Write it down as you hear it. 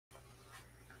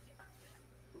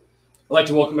I'd like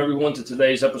to welcome everyone to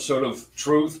today's episode of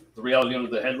Truth, the reality under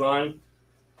the headline.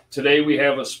 Today we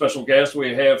have a special guest.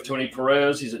 We have Tony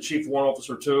Perez. He's a Chief Warrant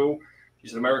Officer too.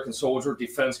 He's an American soldier,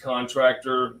 defense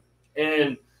contractor,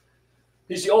 and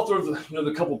he's the author of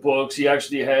the couple books. He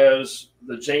actually has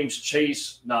the James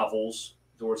Chase novels,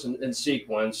 Doors in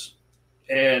sequence,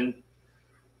 and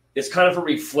it's kind of a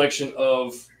reflection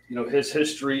of his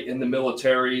history in the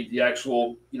military, the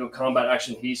actual combat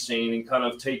action he's seen, and kind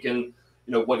of taken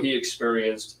what he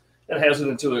experienced and has it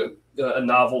into a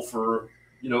novel for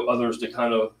others to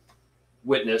kind of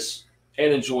witness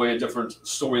and enjoy a different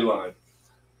storyline.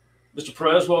 Mr.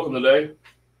 Perez, welcome today.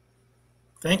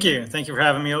 Thank you for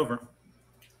having me over.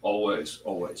 Always.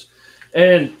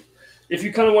 And if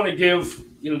you kind of want to give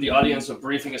the audience a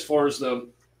briefing as far as the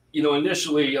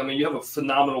initially, I mean, you have a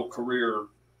phenomenal career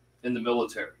in the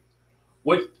military.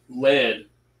 What led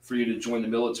for you to join the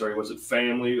military? Was it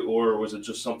family, or was it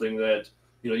just something that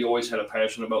you always had a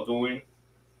passion about doing?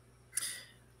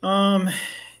 I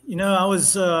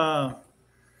was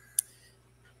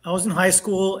in high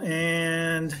school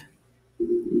and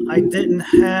I didn't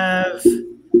have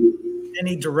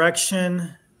any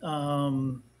direction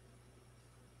on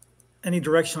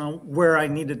where I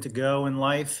needed to go in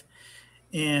life.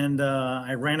 And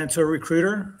I ran into a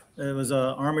recruiter. It was an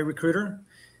Army recruiter.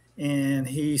 And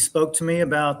he spoke to me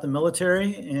about the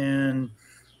military, and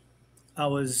I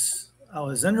was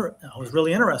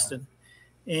really interested.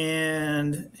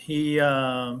 And he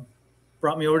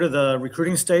brought me over to the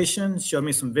recruiting station, showed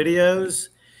me some videos,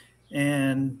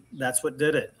 and that's what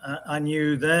did it. I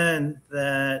knew then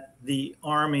that the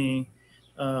Army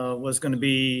was going to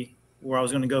be where I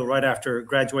was going to go right after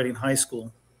graduating high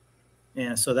school.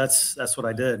 And so that's what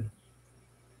I did.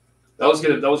 That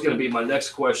was gonna be my next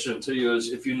question to you,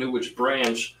 is if you knew which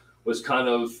branch was kind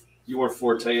of your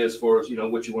forte as far as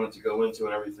what you wanted to go into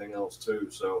and everything else too.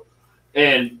 So,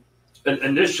 and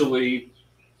initially,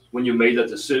 when you made that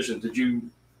decision, did you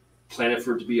plan it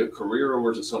for it to be a career, or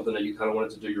was it something that you kind of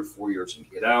wanted to do your 4 years and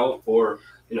get out, or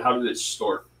how did it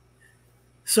start?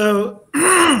 So,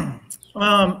 I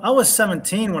was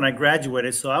 17 when I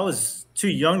graduated, so I was too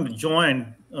young to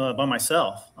join by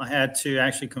myself. I had to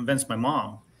actually convince my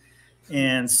mom.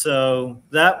 And so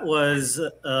that was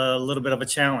a little bit of a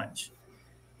challenge.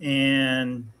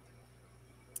 And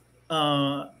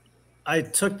I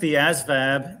took the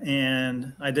ASVAB,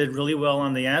 and I did really well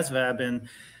on the ASVAB, and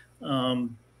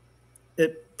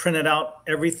it printed out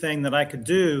everything that I could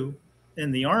do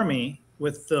in the Army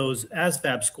with those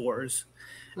ASVAB scores.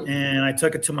 And I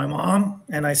took it to my mom,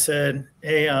 and I said,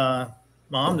 hey,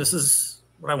 Mom, this is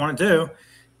what I want to do.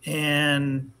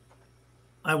 And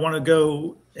I want to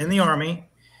go in the Army,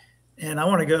 and I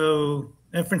want to go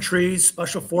infantry,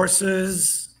 special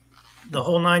forces, the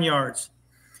whole 9 yards.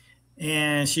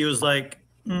 And she was like,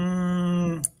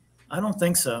 I don't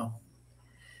think so.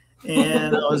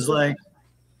 And I was like,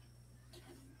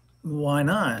 why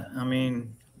not? I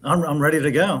mean, I'm ready to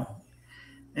go.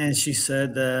 And she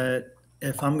said that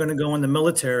if I'm going to go in the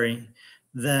military,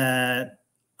 that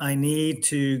I need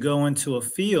to go into a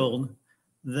field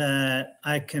that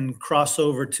I can cross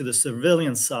over to the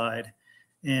civilian side,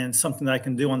 and something that I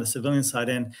can do on the civilian side,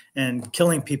 and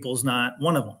killing people is not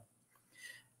one of them.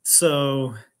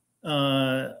 So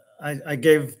I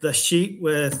gave the sheet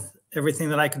with everything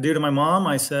that I could do to my mom.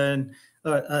 I said,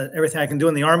 everything I can do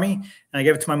in the Army, and I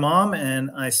gave it to my mom, and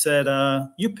I said,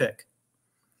 you pick.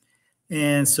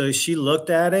 And so she looked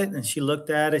at it, and she was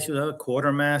a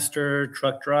quartermaster,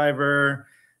 truck driver.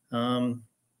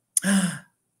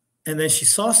 And then she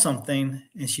saw something,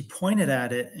 and she pointed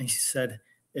at it, and she said,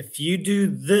 if you do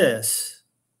this,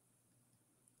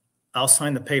 I'll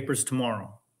sign the papers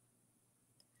tomorrow.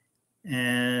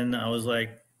 And I was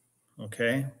like,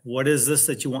 okay, what is this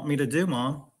that you want me to do,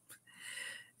 Mom?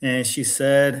 And she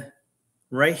said,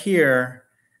 right here,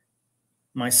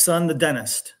 my son, the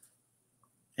dentist.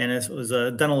 And it was a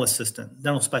dental assistant,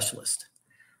 dental specialist.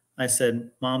 I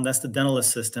said, Mom, that's the dental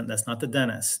assistant. That's not the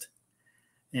dentist.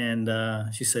 And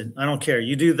she said, I don't care.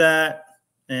 You do that,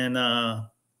 and I'll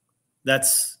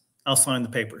sign the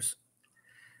papers.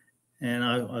 And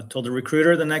I told the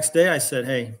recruiter the next day, I said,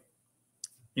 hey,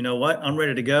 you know what? I'm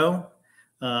ready to go.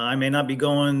 I may not be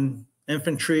going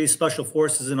infantry, special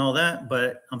forces, and all that,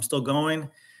 but I'm still going.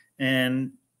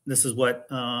 And this is what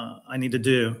I need to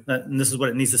do. And this is what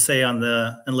it needs to say on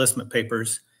the enlistment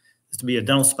papers, is to be a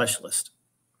dental specialist.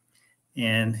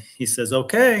 And he says,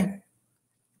 okay.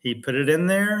 He put it in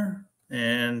there,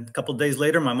 and a couple of days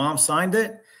later, my mom signed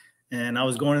it, and I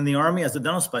was going in the Army as a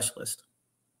dental specialist.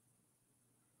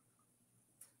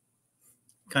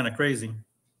 Kind of crazy.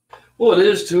 Well, it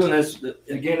is too, and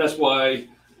that's why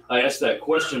I asked that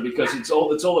question because it's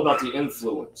all about the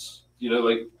influence.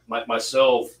 Like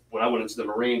myself, when I went into the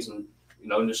Marines and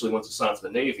initially went to sign for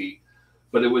the Navy,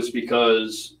 but it was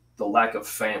because the lack of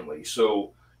family.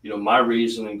 So my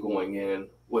reason in going in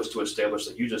was to establish,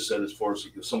 like you just said, as far as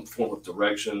some form of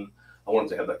direction. I wanted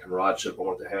to have that comradeship. I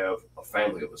wanted to have a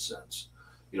family of a sense.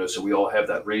 So we all have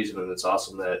that reason, and it's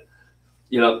awesome that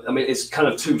I mean, it's kind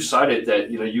of two-sided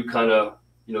that you kind of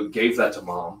gave that to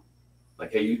mom,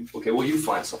 like, hey, okay, well, you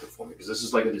find something for me because this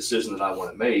is like a decision that I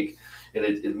want to make, and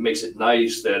it makes it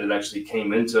nice that it actually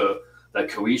came into that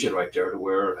cohesion right there to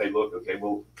where, hey, look, okay,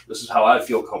 well, this is how I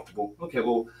feel comfortable. Okay,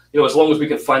 well, as long as we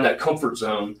can find that comfort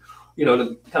zone, it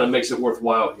kind of makes it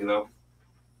worthwhile.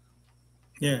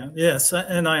 Yeah. Yes,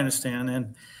 and I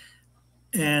understand.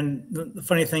 And the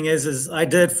funny thing is I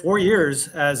did 4 years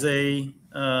as a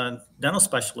dental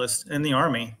specialist in the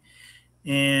Army,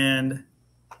 and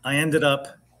I ended up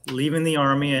leaving the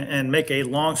Army. And make a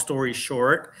long story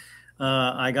short,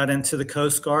 I got into the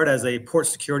Coast Guard as a port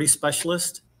security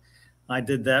specialist. I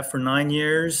did that for 9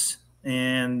 years,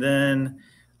 and then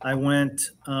I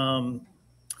went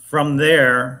from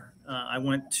there. I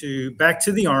went back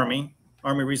to the Army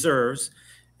Reserves,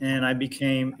 and I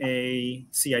became a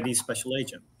CID special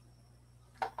agent.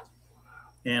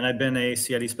 And I've been a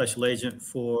CID special agent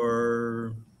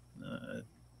for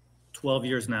 12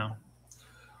 years now.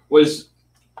 Was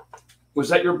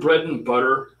that your bread and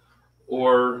butter,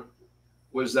 or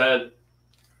was that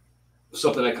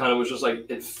something that kind of was just like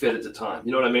it fit at the time?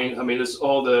 You know what I mean? I mean, it's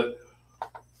all the.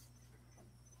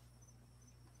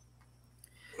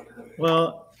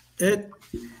 Well,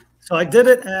 so I did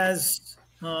it as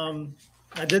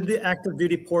I did the active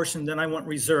duty portion, then I went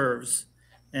reserves,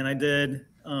 and I did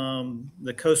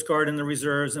the Coast Guard in the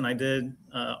reserves, and I did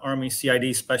Army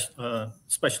CID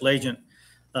special agent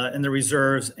in the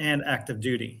reserves and active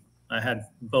duty. I had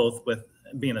both with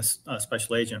being a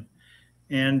special agent.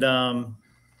 And I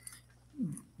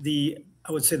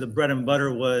would say the bread and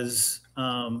butter was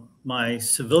my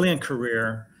civilian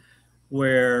career,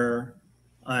 where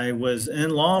I was in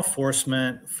law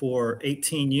enforcement for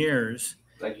 18 years.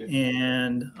 Thank you.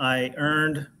 And I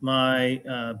earned my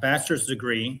bachelor's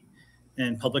degree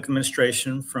in public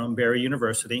administration from Barry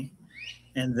University.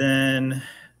 And then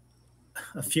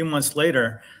a few months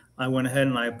later, I went ahead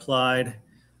and I applied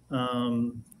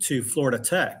to Florida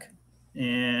Tech.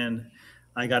 And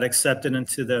I got accepted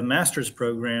into the master's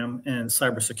program in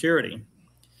cybersecurity.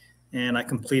 And I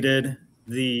completed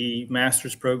the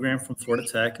master's program from Florida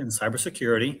Tech in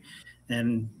cybersecurity.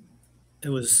 And it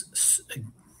was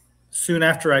soon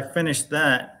after I finished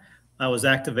that, I was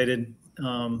activated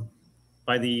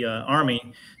by the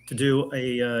Army to do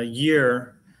a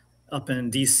year up in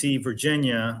D.C.,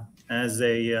 Virginia, as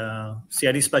a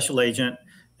CID special agent,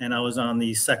 and I was on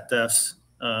the SecDef's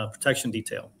protection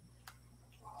detail.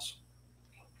 Awesome.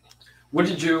 What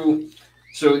did you?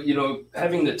 So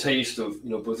having the taste of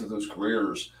both of those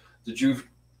careers, I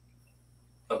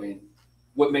mean,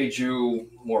 what made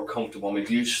you more comfortable? I mean,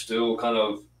 do you still kind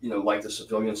of like the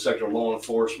civilian sector, law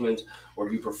enforcement, or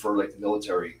do you prefer like the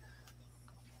military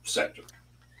sector?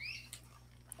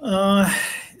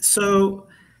 So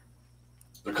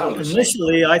they're kind of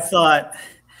initially I thought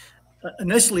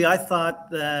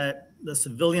that the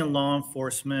civilian law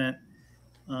enforcement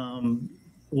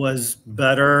was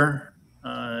better,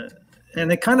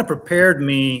 and it kind of prepared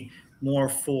me more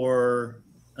for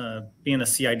being a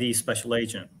CID special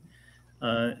agent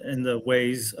in the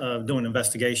ways of doing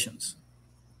investigations.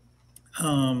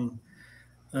 As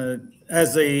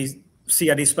a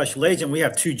CID special agent, we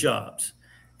have two jobs,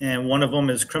 and one of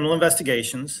them is criminal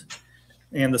investigations,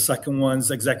 and the second one's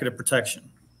executive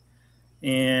protection.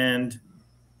 And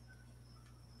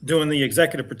doing the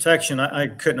executive protection, I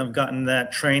couldn't have gotten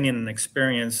that training and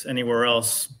experience anywhere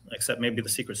else except maybe the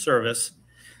Secret Service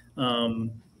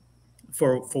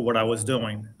for what I was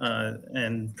doing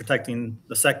and protecting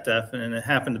the SecDef. And it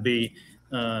happened to be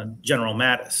General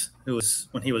Mattis, who was,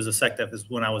 when he was a SecDef, is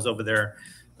when I was over there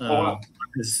on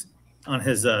his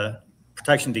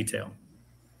protection detail.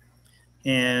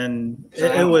 And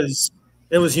it was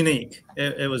unique.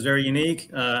 It was very unique.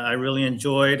 I really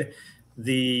enjoyed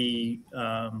the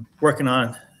working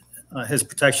on his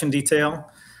protection detail.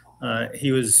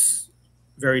 He was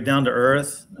very down to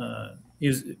earth. He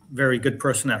was a very good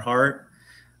person at heart.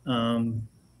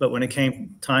 But when it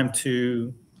came time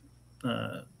to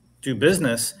do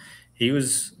business, he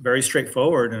was very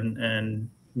straightforward and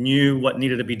knew what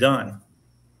needed to be done.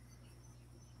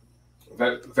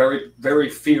 Very, very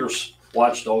fierce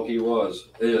watchdog he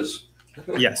is.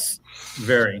 Yes,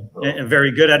 very, and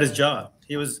very good at his job.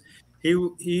 He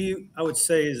I would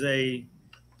say, is a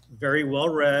very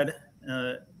well-read,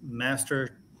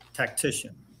 master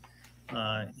tactician.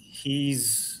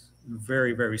 He's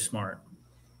very, very smart.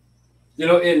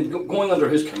 And going under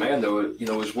his command, though,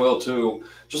 as well, too,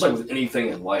 just like with anything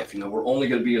in life, we're only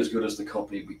going to be as good as the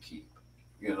company we keep,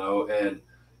 and,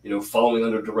 following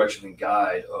under direction and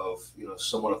guide of,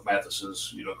 someone of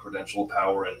Mathis's, credential,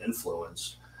 power, and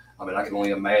influence. I mean, I can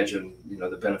only imagine,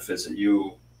 the benefits that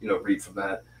you, reap from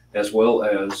that, as well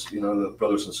as, the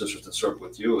brothers and sisters that served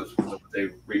with you, as they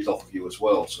reaped off of you as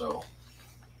well. So,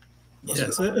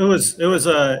 yes,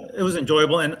 it was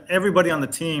enjoyable, and everybody on the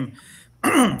team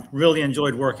really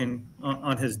enjoyed working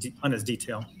on his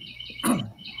detail. And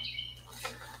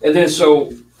then,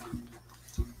 so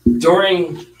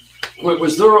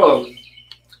was there a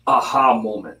aha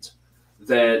moment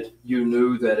that you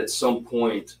knew that at some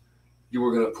point you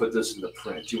were going to put this into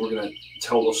print? You were going to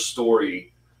tell the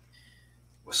story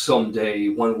someday,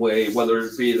 one way, whether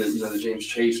it be the James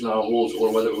Chase novels,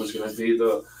 or whether it was going to be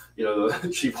the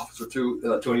Chief Officer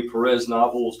 2, Tony Perez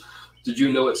novels. Did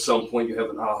you know at some point you have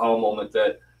an aha moment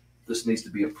that this needs to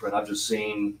be in print? I've just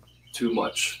seen too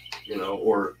much,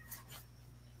 or.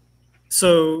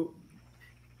 So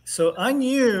I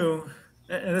knew,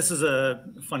 and this is a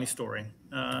funny story.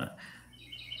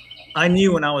 I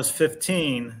knew when I was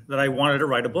 15 that I wanted to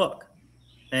write a book,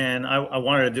 and I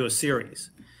wanted to do a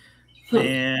series.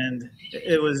 And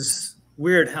it was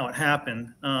weird how it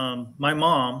happened. My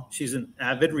mom, she's an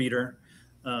avid reader.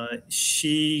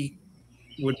 She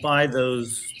would buy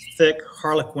those thick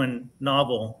Harlequin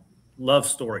novel love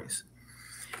stories.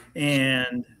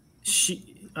 And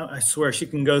I swear she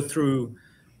can go through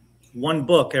one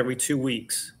book every 2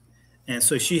 weeks. And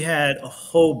so she had a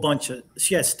whole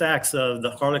she had stacks of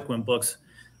the Harlequin books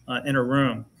in her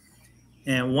room.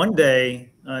 And one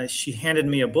day she handed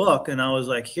me a book, and I was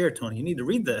like, "Here, Tony, you need to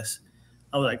read this."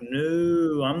 I was like,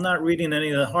 "No, I'm not reading any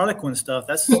of the Harlequin stuff.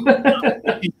 That's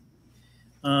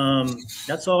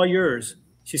that's all yours."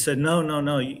 She said, No,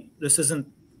 this isn't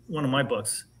one of my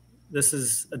books. This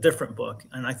is a different book,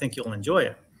 and I think you'll enjoy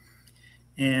it.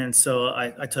 And so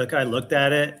I looked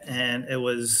at it, and it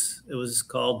was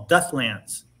called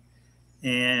Deathlands,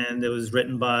 and it was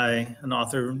written by an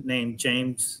author named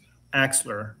James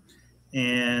Axler.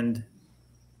 And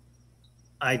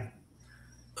I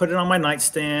put it on my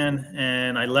nightstand,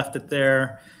 and I left it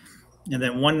there. And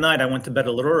then one night I went to bed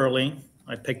a little early.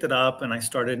 I picked it up, and I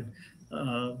started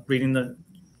reading the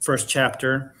first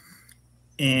chapter,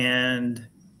 and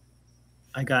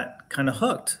I got kind of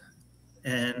hooked.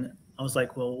 And I was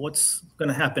like, well, what's going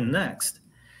to happen next?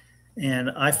 And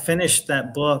I finished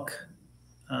that book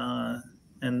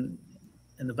in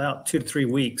about 2 to 3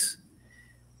 weeks.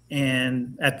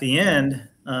 And at the end,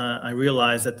 I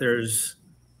realized that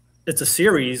it's a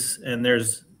series, and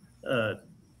there's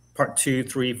part 2,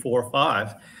 3, 4,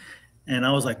 5. And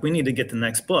I was like, we need to get the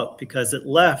next book, because it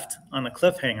left on a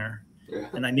cliffhanger,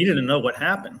 and I needed to know what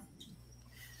happened.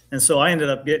 And so I ended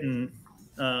up getting,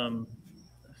 I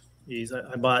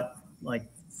bought like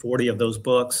 40 of those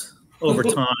books over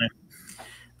time,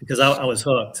 because I was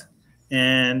hooked.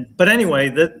 But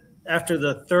anyway, after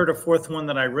the third or fourth one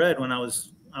that I read when I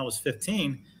was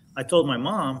 15, I told my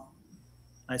mom,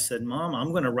 I said, "Mom,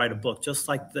 I'm going to write a book just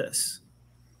like this."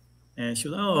 And she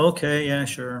was, "Oh, okay, yeah,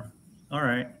 sure. All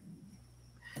right."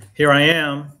 Here I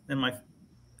am in my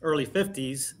early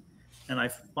 50s, and I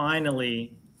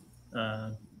finally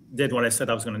did what I said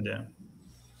I was going to do.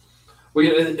 Well,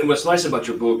 and what's nice about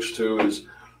your books too is,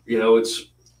 it's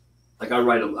like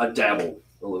I dabble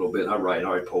a little bit. I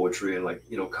write poetry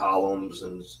and columns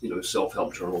and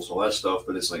self-help journals and all that stuff.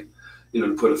 But it's like,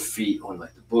 to put a feet on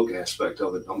like the book aspect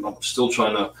of it. I'm still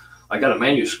trying to. I got a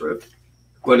manuscript,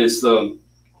 but it's the,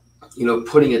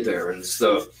 putting it there, and it's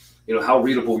the, how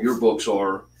readable your books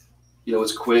are.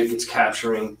 It's quick, it's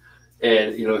capturing,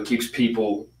 and it keeps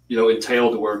people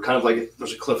entailed to where kind of like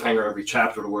there's a cliffhanger every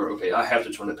chapter to where, okay, I have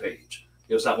to turn the page.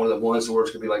 It's not one of the ones where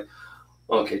it's gonna be like,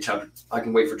 okay, I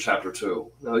can wait for chapter 2.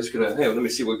 No, it's gonna, hey, let me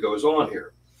see what goes on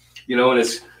here. And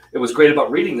it was great about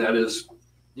reading that is,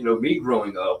 me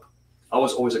growing up, I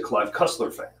was always a Clive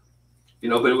Cussler fan.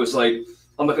 But it was like,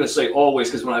 I'm not gonna say always,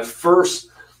 because when I first,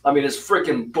 his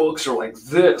freaking books are like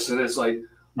this, and it's like,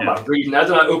 I'm not reading that.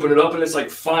 Then I open it up, and it's like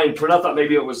fine print. I thought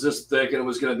maybe it was this thick, and it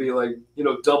was going to be like,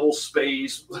 double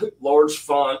space, large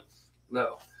font.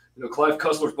 No, Clive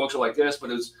Cussler's books are like this, but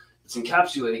it's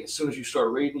encapsulating. As soon as you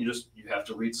start reading, you have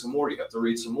to read some more. You have to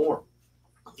read some more.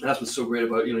 And that's what's so great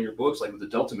about your books, like with the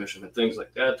Delta Mission and things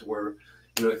like that, to where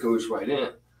it goes right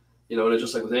in. And it's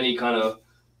just like with any kind of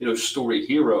story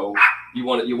hero, you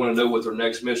want to know what their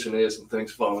next mission is and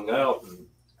things following out. And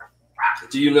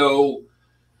do you know?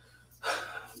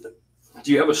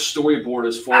 do you have a storyboard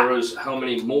as far as how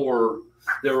many more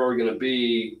there are going to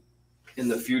be in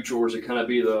the future, or is it kind of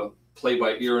be the play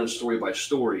by ear and story by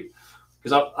story?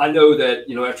 Because I know that,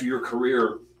 after your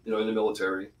career, in the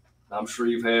military, I'm sure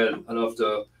you've had enough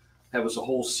to have us a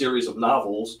whole series of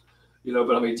novels,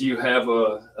 but I mean, do you have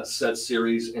a set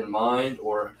series in mind,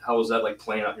 or how is that like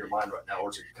playing out in your mind right now? Or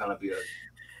is it kind of be a,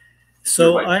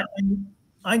 So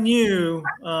I knew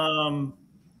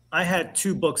I had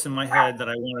 2 books in my head that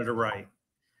I wanted to write,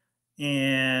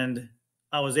 and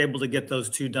I was able to get those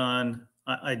 2 done.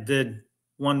 I did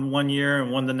one year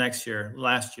and one the next year,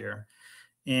 last year,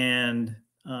 and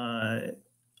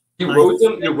you wrote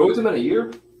them. You wrote them in a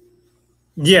year.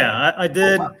 Yeah, I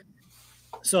did.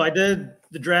 So I did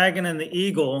The Dragon and the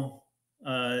Eagle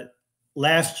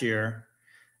last year,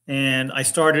 and I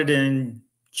started in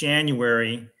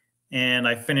January, and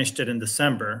I finished it in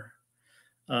December.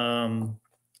 And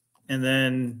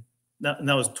then that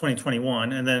was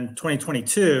 2021. And then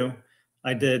 2022,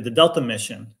 I did the Delta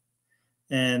mission.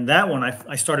 And that one,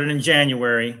 I started in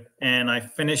January, and I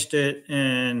finished it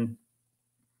in,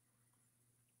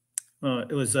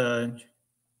 it was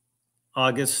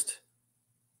August,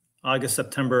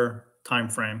 September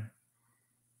timeframe.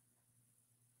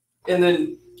 And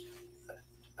then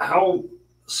how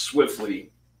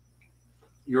swiftly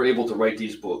you're able to write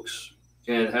these books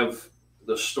and have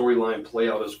the storyline play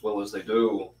out as well as they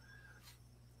do.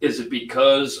 Is it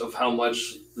because of how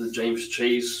much the James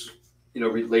Chase,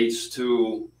 relates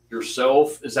to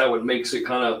yourself? Is that what makes it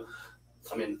kind of,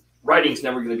 I mean, writing's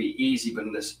never going to be easy, but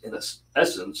in this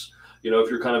essence, if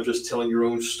you're kind of just telling your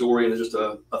own story and it's just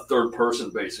a third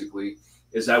person, basically,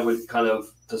 is that what kind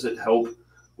of, does it help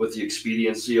with the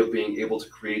expediency of being able to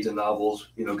create the novels,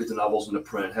 get the novels into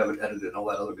print, have it edited, and all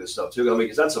that other good stuff too? I mean,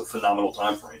 because that's a phenomenal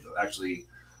time frame to actually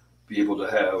be able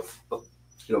to have,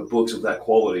 books of that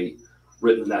quality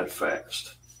written that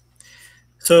fast.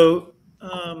 So,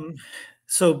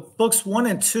 so books 1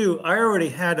 and 2, I already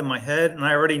had in my head, and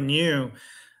I already knew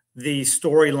the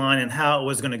storyline and how it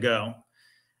was going to go.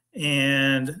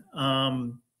 And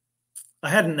I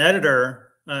had an editor.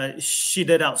 She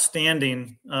did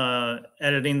outstanding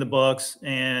editing the books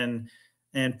and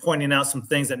pointing out some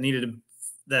things that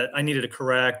I needed to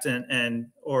correct and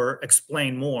or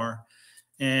explain more.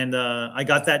 And I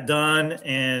got that done,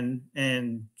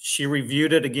 and she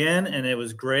reviewed it again, and it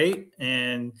was great.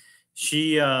 And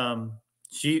she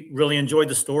really enjoyed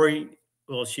the story.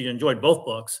 Well, she enjoyed both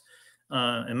books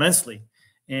immensely.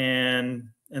 And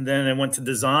then I went to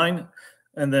design,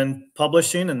 and then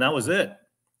publishing, and that was it.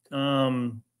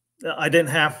 I didn't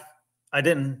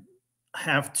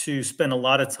have to spend a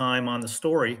lot of time on the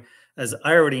story, as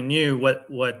I already knew what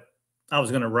I was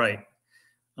going to write.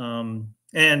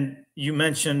 And you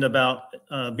mentioned about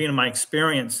being in my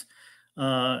experience.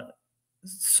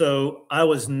 So I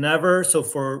was never, so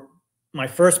for my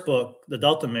first book, The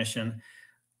Delta Mission,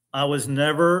 I was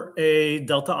never a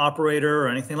Delta operator or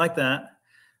anything like that.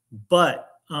 But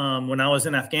when I was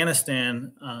in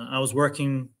Afghanistan, I was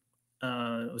working,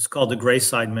 it was called the Gray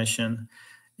Side Mission.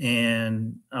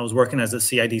 And I was working as a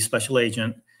CID special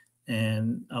agent.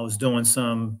 And I was doing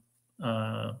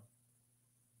I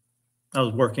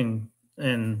was working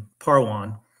in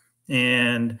Parwan,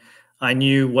 and I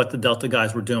knew what the Delta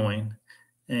guys were doing.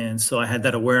 And so I had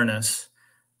that awareness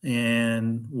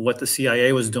and what the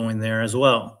CIA was doing there as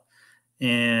well.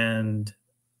 And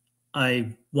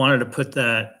I wanted to put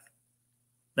that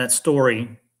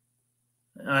story.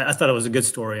 I thought it was a good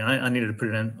story. I needed to put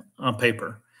it in on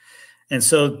paper. And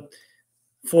so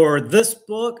for this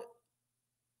book,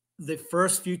 the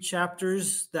first few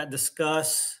chapters that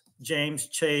discuss James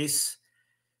Chase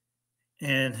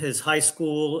and his high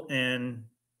school and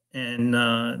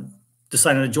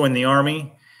deciding to join the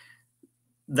Army,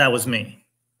 that was me.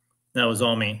 That was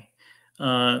all me.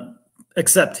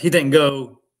 Except he didn't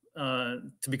go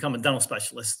to become a dental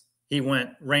specialist. He went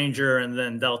Ranger and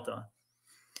then Delta.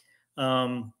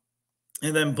 And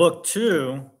then book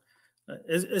 2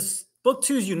 book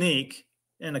 2 is unique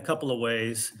in a couple of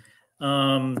ways.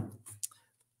 I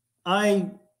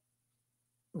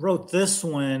wrote this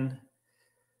one,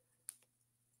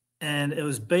 and it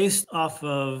was based off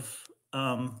of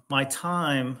my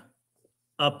time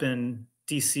up in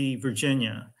DC,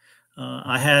 Virginia.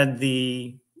 I had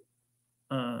the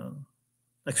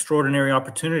extraordinary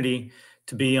opportunity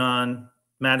to be on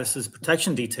Mattis's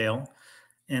protection detail.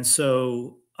 And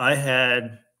so I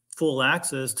had full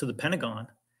access to the Pentagon.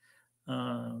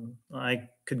 I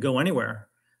could go anywhere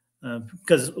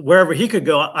because wherever he could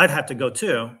go, I'd have to go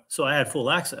too. So I had full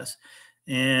access.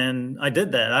 And I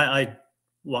did that. I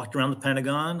walked around the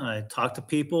Pentagon. I talked to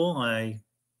people. I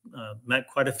met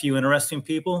quite a few interesting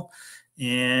people.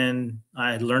 and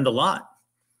I learned a lot.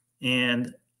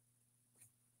 And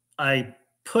I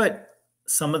put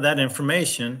some of that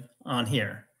information on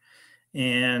here.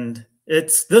 And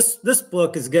it's this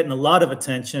book is getting a lot of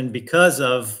attention because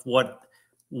of what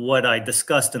I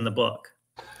discussed in the book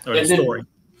or And the story. then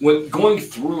when going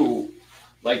through,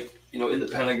 like, in the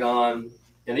Pentagon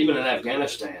and even in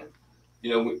Afghanistan,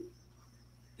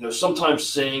 sometimes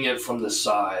seeing it from the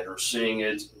side or seeing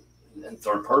it in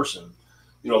third person,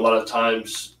 a lot of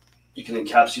times you can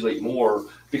encapsulate more,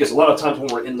 because a lot of times when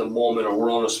we're in the moment or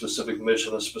we're on a specific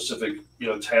mission, a specific,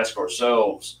 task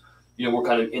ourselves, we're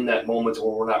kind of in that moment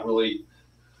where we're not really,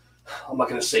 I'm not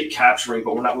going to say capturing,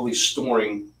 but we're not really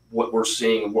storing what we're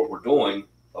seeing and what we're doing,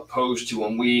 opposed to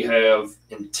when we have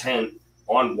intent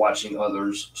on watching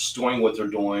others, storing what they're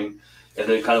doing, and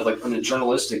then kind of like on the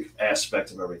journalistic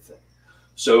aspect of everything.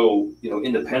 So,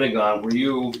 in the Pentagon, were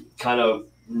you kind of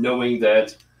knowing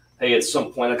that, hey, at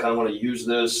some point I kind of want to use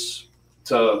this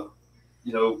to,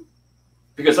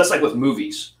 because that's like with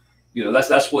movies,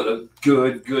 that's what a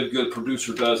good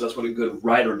producer does. That's what a good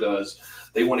writer does.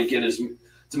 They want to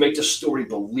to make the story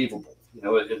believable,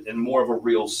 in more of a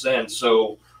real sense.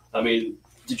 So, I mean,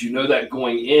 did you know that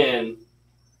going in,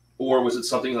 or was it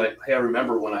something like, hey, I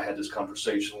remember when I had this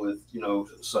conversation with,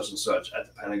 such and such at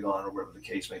the Pentagon or wherever the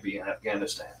case may be in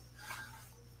Afghanistan?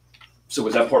 So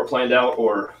was that part planned out,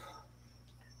 or?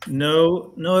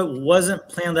 No, it wasn't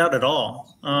planned out at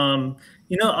all.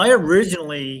 I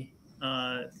originally,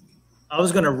 I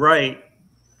was going to write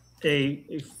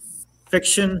a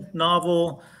fiction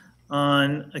novel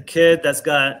on a kid that's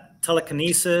got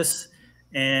telekinesis,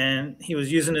 and he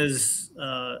was using his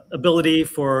ability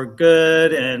for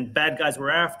good, and bad guys were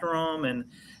after him,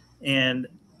 and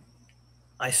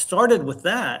I started with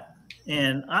that,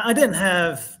 and I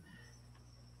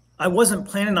wasn't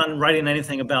planning on writing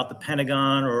anything about the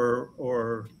Pentagon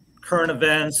or current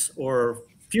events or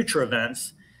future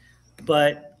events,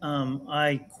 but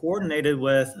I coordinated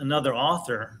with another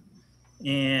author,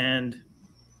 and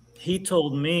he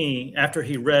told me, after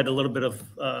he read a little bit of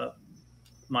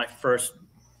my first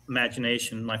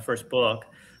imagination, my first book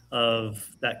of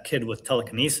that kid with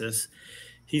telekinesis,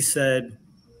 he said,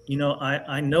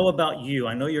 I know about you.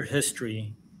 I know your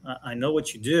history. I know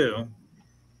what you do.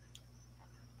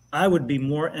 I would be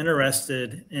more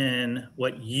interested in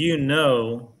what you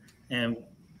know and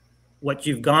what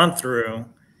you've gone through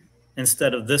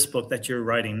instead of this book that you're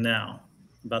writing now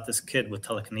about this kid with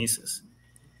telekinesis.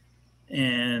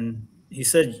 And he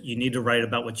said, you need to write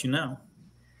about what you know.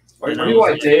 Are And you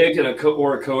Idaic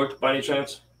or a Coic by any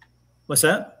chance? What's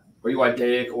that? Are you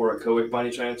Idaic or a Coic by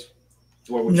any chance?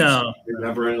 Or what No. you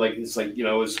remember, and like it's like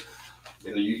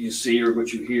you see or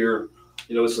what you hear,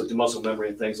 it's like the muscle memory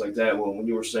and things like that. Well, when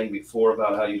you were saying before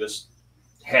about how you just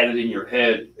had it in your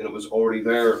head and it was already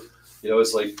there,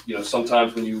 it's like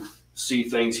sometimes when you see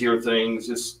things, hear things,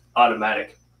 it's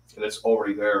automatic and it's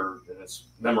already there and it's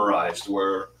memorized.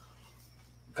 Where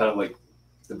kind of like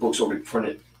the book's already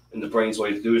printed, and the brain's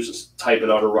way to do is just type it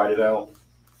out or write it out.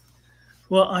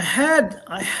 Well, I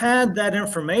had that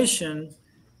information,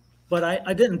 but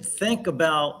I didn't think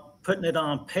about putting it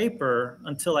on paper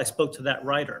until I spoke to that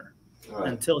writer, Right.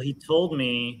 Until he told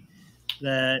me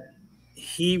that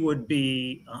he would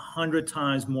be 100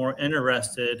 times more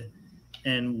interested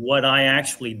in what I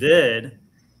actually did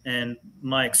and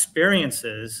my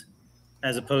experiences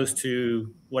as opposed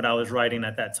to what I was writing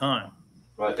at that time.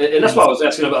 Right, and that's why I was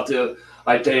asking about the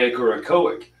Idaic or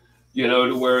echoic,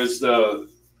 to where it's the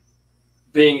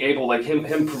being able, like him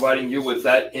providing you with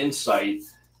that insight,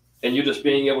 and you just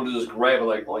being able to just grab it,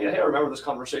 like, oh yeah, hey, I remember this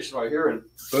conversation right here, and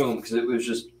boom, because it was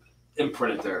just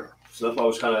imprinted there. So that's why I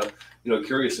was kind of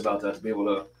curious about that, to be able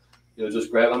to just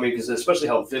grab. I mean, because especially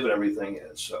how vivid everything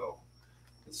is. So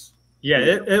it's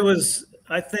it was.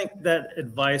 I think that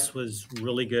advice was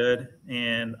really good,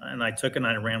 and I took it and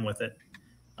I ran with it.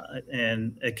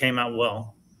 And it came out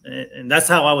well, and that's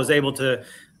how I was able to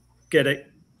get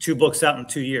 2 books out in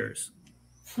 2 years.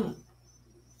 Yeah,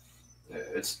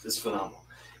 it's phenomenal.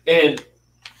 And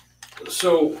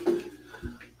so,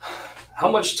 how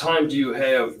much time do you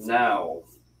have now,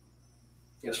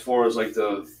 as far as like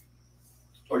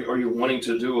are you wanting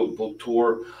to do a book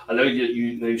tour? I know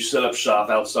you set up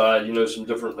shop outside, some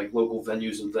different like local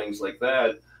venues and things like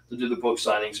that, to do the book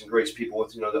signings and grace people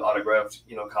with, the autographed,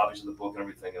 copies of the book and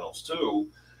everything else too.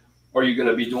 Are you going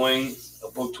to be doing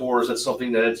a book tour? Is that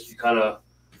something that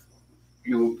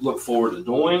you look forward to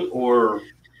doing, or?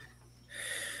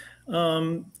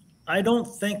 I don't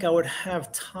think I would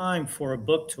have time for a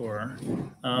book tour.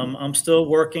 I'm still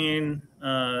working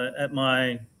at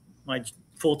my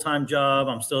full-time job.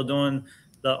 I'm still doing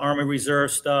the Army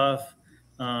Reserve stuff.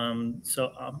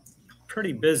 So I'm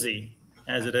pretty busy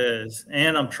as it is.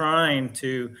 And I'm trying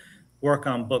to work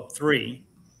on book 3.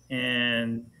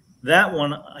 And that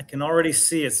one, I can already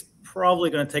see it's probably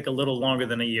going to take a little longer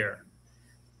than a year.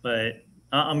 But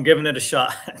I'm giving it a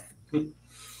shot.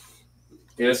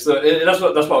 Yeah, and that's why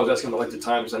I was asking about like the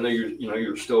time, because I know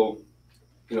you're still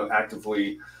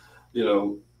actively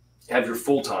have your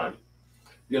full time,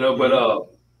 but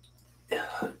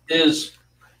is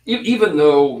even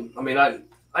though I mean I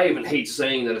even hate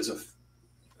saying that it's a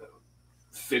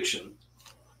fiction.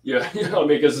 Yeah, I mean,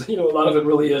 because a lot of it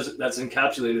really is that's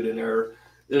encapsulated in there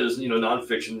is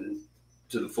nonfiction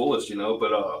to the fullest,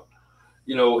 but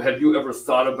have you ever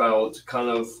thought about kind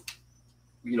of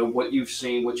what you've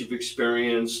seen, what you've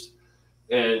experienced,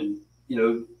 and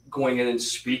going in and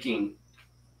speaking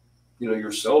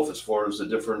yourself as far as the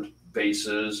different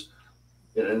bases,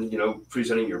 and then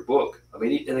presenting your book. I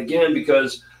mean, and again,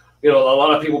 because a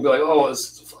lot of people be like, oh,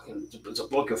 it's a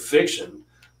book of fiction,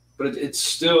 but it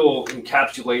still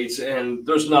encapsulates, and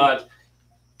there's not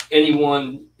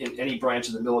anyone in any branch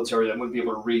of the military that would be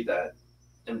able to read that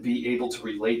and be able to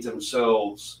relate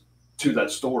themselves to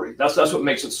that story. That's what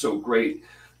makes it so great.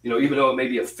 Even though it may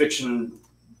be a fiction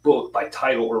book by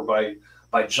title or by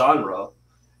genre,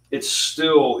 it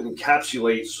still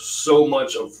encapsulates so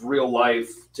much of real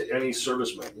life to any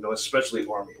serviceman, especially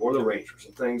Army or the Rangers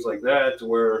and things like that, to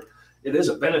where it is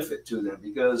a benefit to them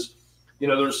because,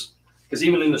 because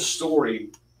even in the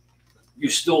story, you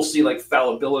still see like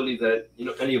fallibility that,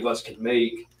 any of us can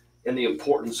make, and the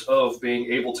importance of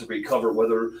being able to recover,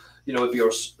 whether, it be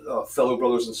our fellow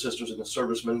brothers and sisters in the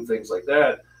servicemen, things like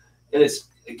that. And it's,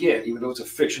 again, even though it's a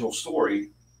fictional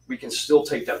story, we can still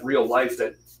take that real life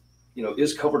that,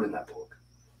 is covered in that book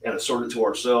and assert it to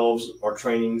ourselves, our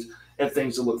trainings, and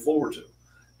things to look forward to.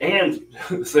 And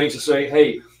things to say,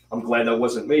 hey, I'm glad that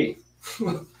wasn't me.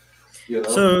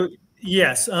 So,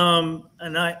 yes. And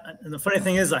the funny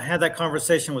thing is, I had that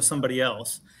conversation with somebody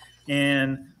else.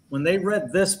 And when they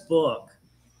read this book,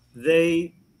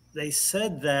 they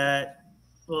said that,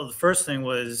 well, the first thing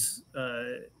was,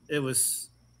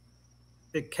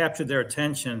 it captured their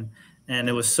attention, and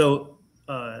it was so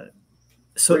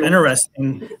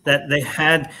interesting that they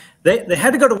had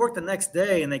to go to work the next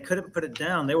day, and they couldn't put it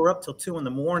down. They were up till 2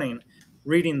 a.m.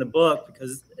 reading the book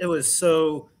because it was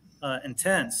so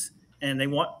intense, and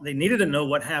they needed to know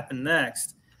what happened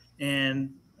next,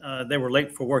 and they were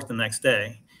late for work the next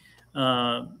day.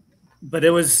 But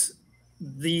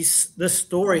this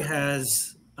story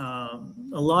has a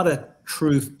lot of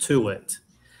truth to it.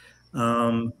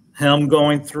 Him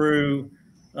going through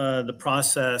the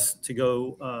process to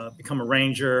go become a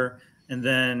Ranger, and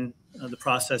then the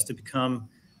process to become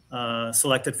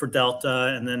selected for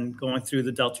Delta, and then going through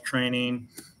the Delta training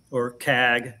or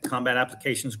CAG, Combat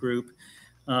Applications Group.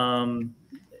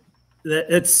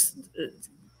 It's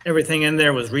everything in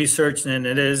there was researched, and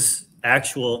it is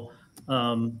actual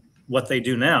what they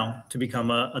do now to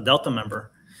become a Delta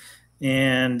member.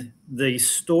 And the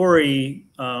story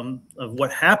of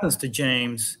what happens to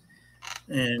James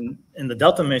in the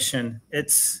Delta mission,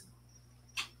 it's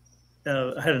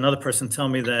I had another person tell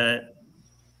me that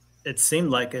it seemed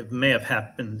like it may have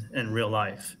happened in real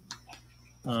life,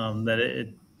 that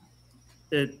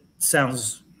it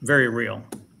sounds very real.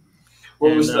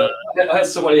 What was I had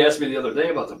somebody ask me the other day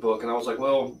about the book, and I was like,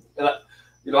 well, and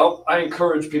I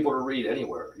encourage people to read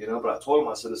anywhere, but I told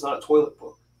them, I said, it's not a toilet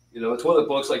book. A toilet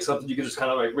book's like something you can just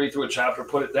kind of like read through a chapter,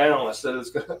 put it down. I said, it's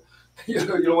gonna, you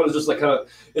don't want to just like kind of,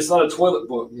 it's not a toilet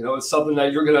book, it's something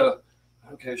that you're gonna,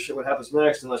 okay, shit, what happens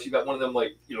next? Unless you got one of them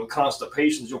like,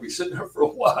 constipations, you'll be sitting there for a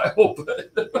while.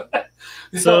 But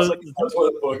so it's like a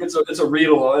toilet book. It's a read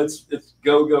along. It's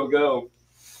go, go, go.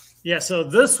 Yeah. So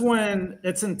this one,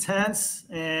 it's intense,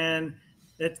 and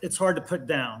it's hard to put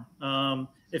down.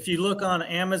 If you look on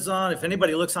Amazon, if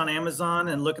anybody looks on Amazon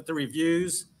and look at the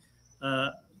reviews,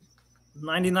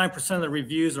 99% of the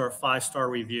reviews are 5-star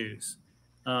reviews.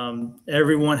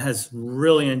 Everyone has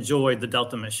really enjoyed the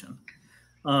Delta mission.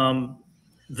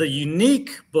 The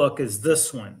unique book is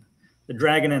this one, The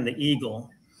Dragon and the Eagle.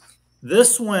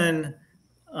 This one,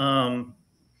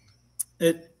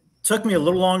 it took me a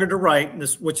little longer to write,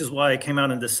 which is why it came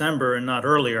out in December and not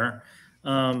earlier.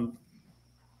 But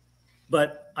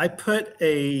I put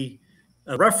a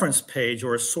reference page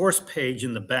or a source page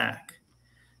in the back.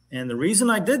 And the reason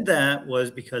I did that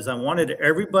was because I wanted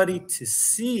everybody to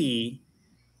see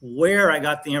where I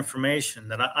got the information,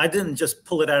 that I didn't just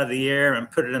pull it out of the air and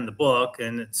put it in the book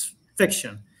and it's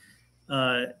fiction.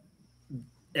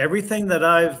 Everything that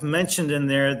I've mentioned in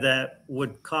there that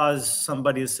would cause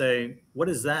somebody to say, what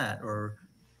is that? Or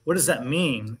what does that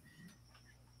mean?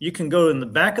 You can go in the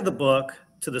back of the book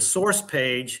to the source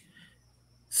page,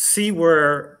 see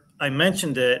where I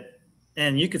mentioned it,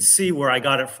 and you could see where I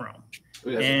got it from.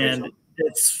 And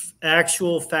it's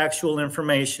actual factual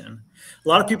information. A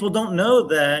lot of people don't know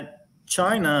that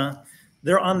China,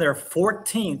 they're on their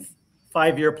 14th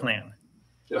 5-year plan.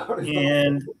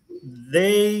 And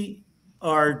they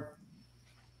are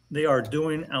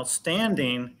doing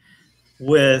outstanding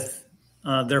with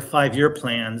their 5-year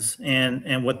plans,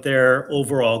 and what their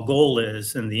overall goal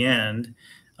is in the end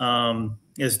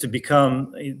is to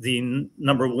become the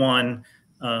number one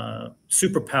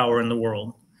superpower in the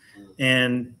world.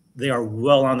 And they are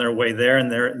well on their way there,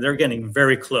 and they're getting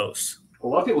very close. A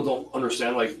lot of people don't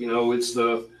understand, like, it's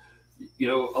a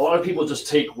lot of people just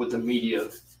take what the media,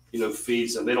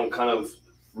 feeds them. They don't kind of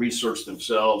research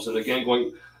themselves. And again,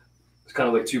 it's kind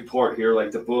of like two-part here,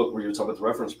 like the book where you're talking about the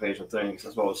reference page and things.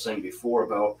 That's what I was saying before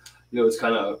about, it's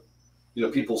kind of,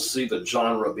 people see the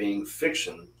genre being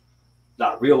fiction,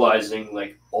 not realizing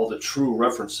like all the true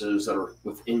references that are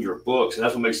within your books. And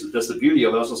that's what makes it, that's the beauty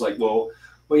of it. I was just like, well,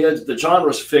 yeah, the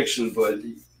genre's fiction, but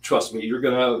trust me, you're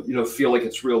going to, feel like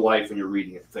it's real life when you're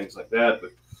reading it, things like that.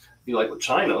 But, like with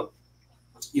China,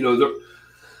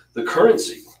 the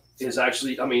currency is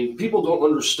actually, I mean, people don't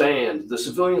understand the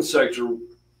civilian sector.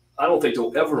 I don't think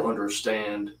they'll ever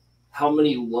understand how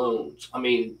many loans. I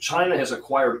mean, China has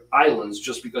acquired islands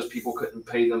just because people couldn't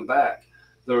pay them back.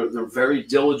 They're very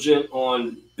diligent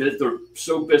on, they're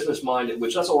so business minded,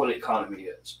 which that's all an economy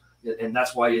is. And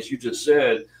that's why, as you just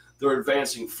said, they're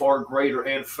advancing far greater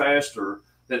and faster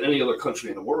than any other country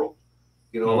in the world.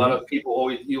 A lot of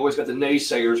people you always got the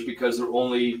naysayers because they're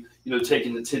only,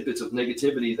 taking the tidbits of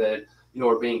negativity that,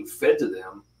 are being fed to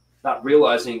them, not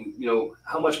realizing,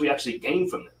 how much we actually gain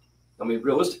from them. I mean,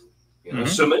 realistically,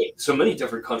 so many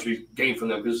different countries gain from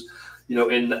them because,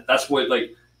 and that's what,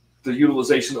 like, the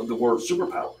utilization of the word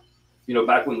superpower,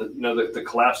 back when the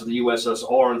collapse of the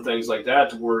USSR and things like that,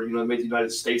 to where, made the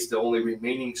United States the only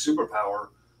remaining superpower.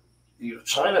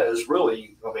 China is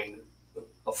really, I mean,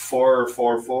 a far,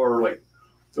 like,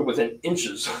 they're within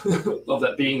inches of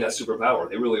that being that superpower.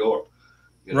 They really are.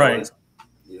 Right.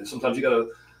 Sometimes you got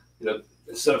to,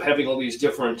 instead of having all these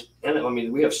different, and I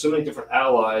mean, we have so many different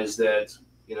allies that,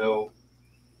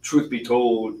 truth be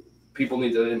told, people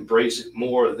need to embrace it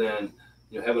more than,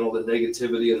 having all the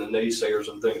negativity and the naysayers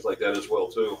and things like that as well,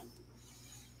 too.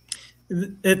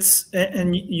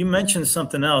 And you mentioned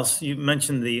something else. You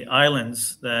mentioned the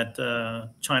islands that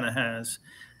China has,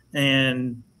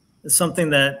 and something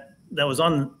that was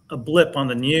on a blip on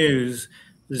the news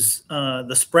is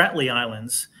the Spratly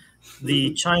Islands.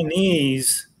 The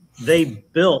Chinese, they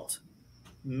built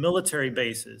military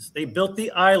bases. They built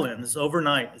the islands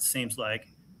overnight, it seems like.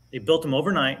 They built them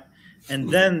overnight, and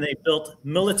then they built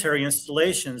military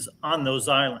installations on those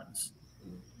islands.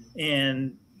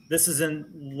 And this is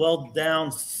well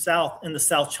down south in the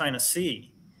South China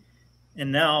Sea.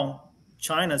 And now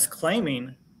China's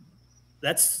claiming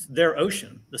that's their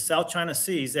ocean, the South China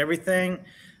Seas. Everything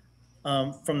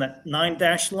from that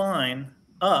 9-dash line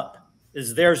up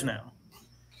is theirs now.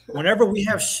 Whenever we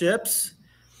have ships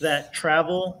that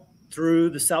travel through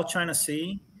the South China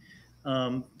Sea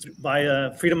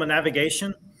by freedom of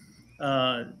navigation,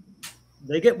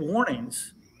 they get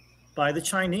warnings by the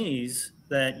Chinese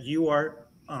that you are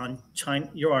in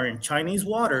Chinese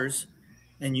waters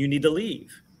and you need to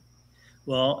leave.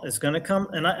 Well, it's going to come,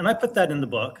 and I put that in the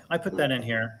book. I put that in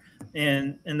here,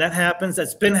 and that happens.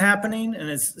 That's been happening, and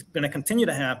it's going to continue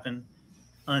to happen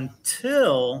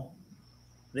until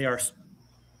they are.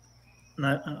 And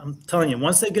I'm telling you,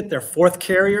 once they get their 4th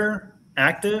carrier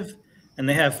active, and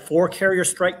they have 4 carrier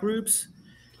strike groups,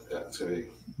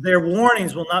 their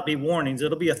warnings will not be warnings.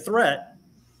 It'll be a threat,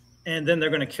 and then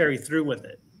they're going to carry through with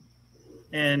it.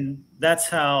 And that's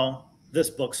how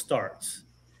this book starts.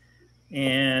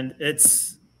 And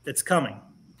it's coming.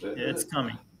 It's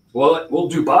coming. Well,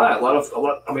 Dubai, a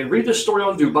lot. I mean, read this story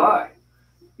on Dubai.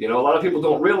 A lot of people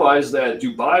don't realize that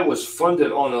Dubai was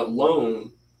funded on a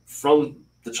loan from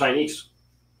the Chinese.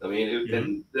 I mean,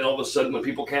 and then all of a sudden, when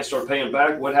people can't start paying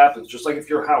back, what happens? Just like if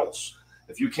your house,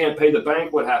 if you can't pay the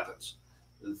bank, what happens?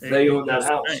 They own that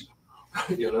house.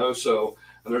 So,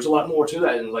 and there's a lot more to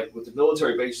that. And like with the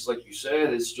military bases, like you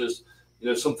said, it's just,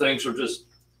 some things are just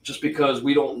because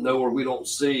we don't know or we don't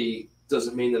see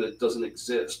doesn't mean that it doesn't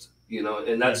exist,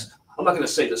 and that's, I'm not going to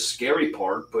say the scary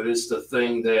part, but it's the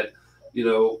thing that,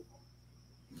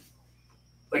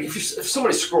 like if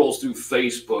somebody scrolls through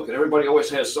Facebook and everybody always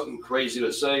has something crazy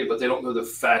to say, but they don't know the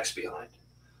facts behind it.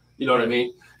 You know what I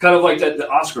mean? Kind of like the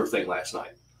Oscar thing last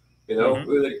night,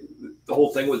 the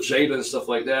whole thing with Jada and stuff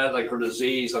like that, like her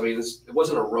disease. I mean, it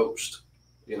wasn't a roast.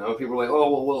 You know, people are like,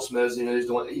 oh, well, Will Smith, you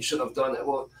know, he shouldn't have done that.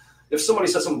 Well, if somebody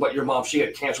says something about your mom, she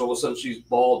had cancer, all of a sudden she's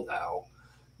bald now.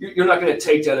 You're not going to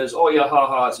take that as, oh yeah, ha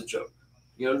ha, it's a joke.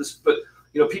 You know, but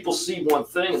you know, people see one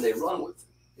thing and they run with it.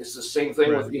 It's the same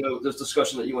thing with, you know, this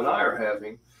discussion that you and I are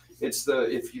having. It's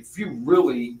if you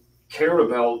really care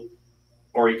about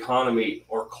our economy,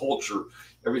 our culture,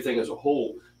 everything as a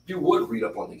whole, you would read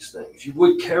up on these things. You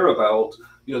would care about,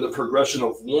 you know, the progression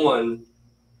of one.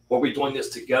 Are we doing this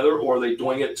together, or are they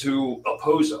doing it to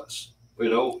oppose us? You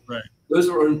know, those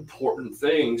are important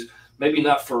things. Maybe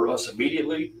not for us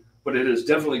immediately, but it is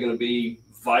definitely going to be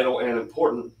vital and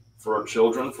important for our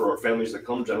children, for our families to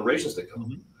come, generations to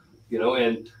come. You know,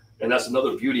 and that's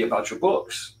another beauty about your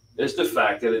books, is the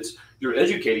fact that you're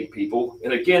educating people.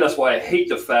 And again, that's why I hate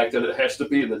the fact that it has to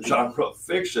be in the genre of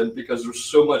fiction, because there's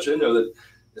so much in there that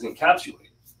is encapsulated.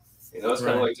 You know, it's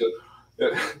kind of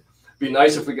like be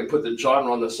nice if we could put the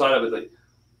genre on the side of it, like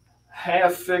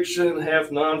half fiction, half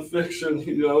nonfiction.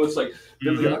 You know, it's like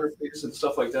bibliographies and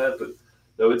stuff like that. But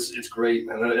no, it's great,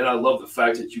 and I love the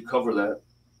fact that you cover that,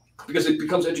 because it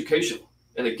becomes educational.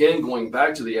 And again, going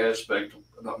back to the aspect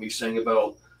about me saying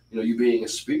about, you know, you being a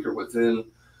speaker within,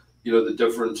 you know, the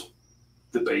different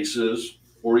bases,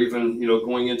 or even, you know,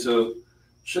 going into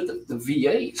the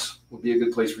VAs would be a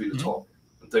good place for you to talk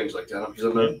and things like that. Because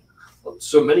I know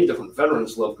so many different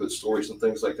veterans love good stories and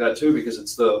things like that too, because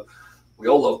we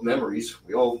all love memories.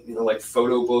 We all, you know, like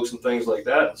photo books and things like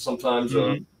that. And sometimes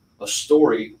a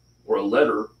story or a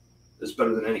letter is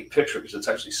better than any picture, because it's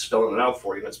actually spelling it out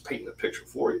for you and it's painting the picture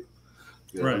for you.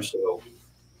 You know? So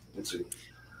it's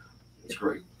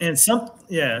great. And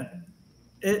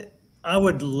I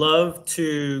would love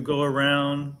to go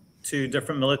around to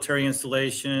different military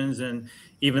installations and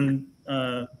even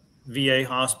VA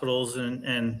hospitals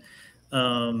and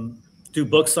do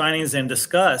book signings and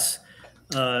discuss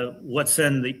what's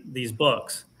in these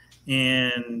books,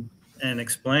 and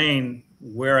explain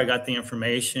where I got the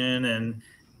information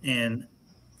and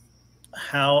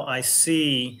how I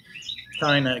see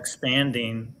China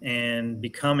expanding and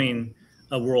becoming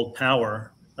a world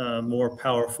power, more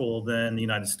powerful than the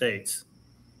United States.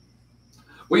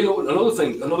 Well, you know,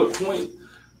 another point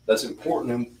that's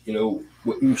important, and you know,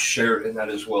 what you shared in that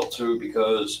as well too,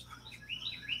 because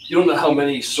you don't know how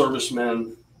many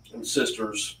servicemen and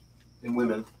sisters and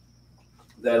women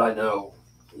that I know,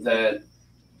 that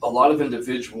a lot of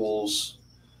individuals,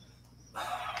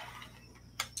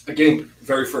 again,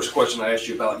 very first question I asked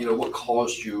you about, you know, what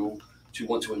caused you to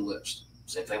want to enlist?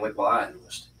 Same thing like why I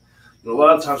enlisted. You know, a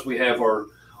lot of times we have our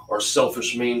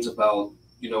selfish means about,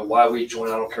 you know, why we join.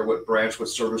 I don't care what branch, what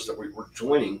service that we're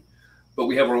joining, but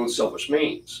we have our own selfish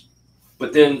means.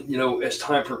 But then, you know, as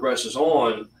time progresses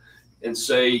on, and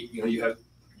say, you know, you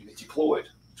get deployed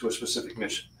to a specific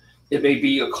mission, it may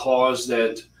be a cause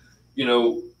that, you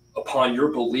know, upon your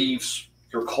beliefs,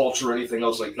 your culture, or anything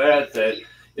else like that, that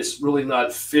it's really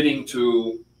not fitting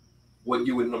to what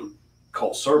you would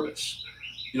call service.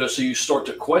 You know, so you start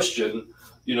to question,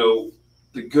 you know,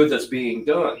 the good that's being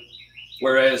done.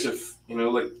 Whereas if, you know,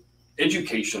 like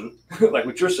education, like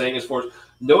what you're saying, as far as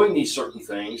knowing these certain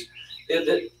things,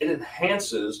 it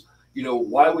enhances, you know,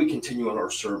 why we continue in our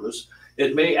service.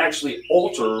 It may actually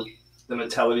alter the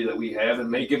mentality that we have, and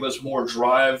may give us more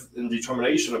drive and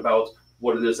determination about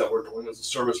what it is that we're doing as a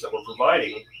service that we're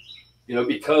providing, you know,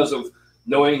 because of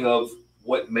knowing of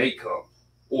what may come,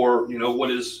 or, you know,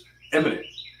 what is imminent.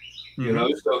 You know,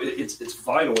 so it's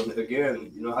vital. And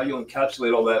again, you know, how you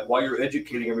encapsulate all that while you're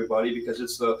educating everybody, because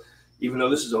it's even though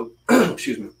this is a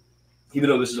excuse me, even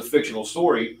though this is a fictional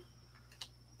story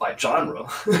by genre,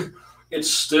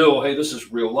 it's still, hey, this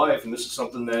is real life, and this is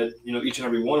something that, you know, each and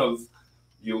every one of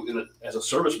you as a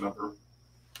service member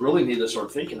really need to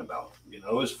start thinking about. You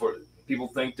know, as for people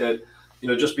think that, you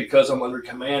know, just because I'm under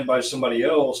command by somebody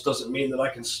else doesn't mean that I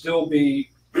can still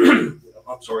be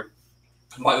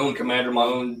my own commander, my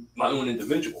own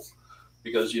individual,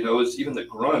 because, you know, it's even the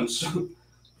grunts,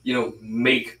 you know,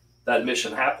 make that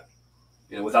mission happen.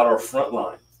 You know, without our front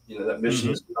line, you know, that mission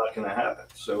is not going to happen.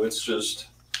 So it's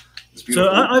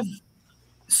beautiful.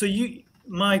 So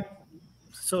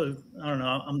I don't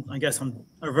know.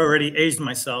 I've already aged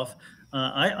myself.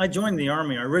 I joined the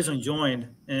Army. I originally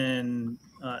joined in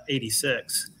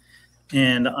 '86,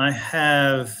 and I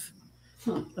have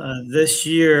this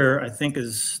year, I think,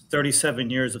 is 37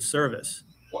 years of service.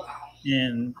 Wow.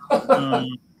 And thank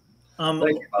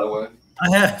you, by the way.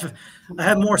 I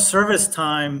have more service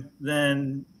time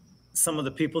than some of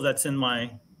the people that's in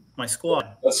my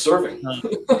squad. That's serving.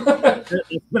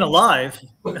 It's been alive.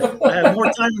 I have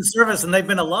more time in service than they've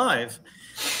been alive,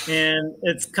 and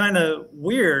it's kind of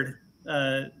weird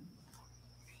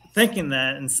thinking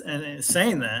that and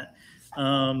saying that.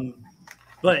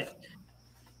 But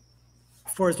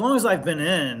for as long as I've been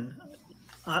in,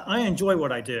 I enjoy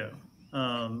what I do.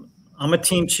 I'm a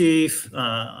team chief.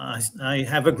 I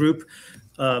have a group,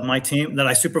 my team that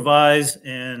I supervise,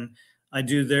 and I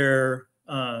do their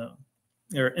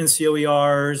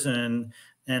NCOERs,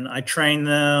 and I train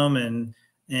them,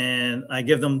 and I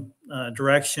give them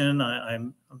direction.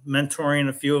 I'm mentoring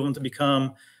a few of them to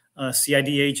become CID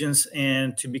agents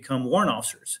and to become warrant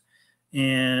officers,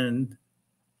 and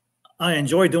I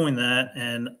enjoy doing that,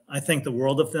 and I think the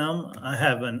world of them. I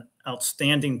have an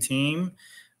outstanding team.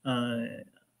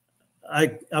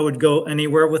 I would go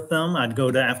anywhere with them. I'd go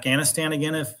to Afghanistan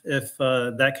again if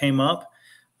that came up.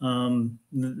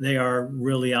 They are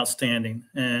really outstanding,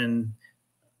 and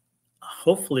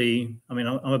hopefully, I mean,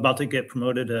 I'm about to get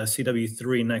promoted to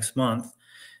CW3 next month,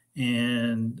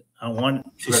 and I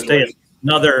want to stay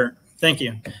another. Thank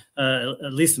you.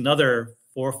 At least another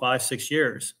 4, 5, 6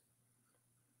 years.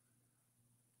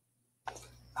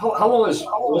 How long is,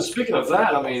 well, speaking of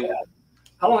that, I mean,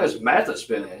 how long has Mathis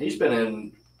been in? He's been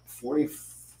in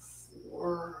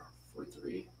 44,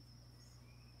 43.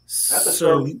 Mathis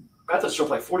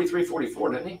started like 43,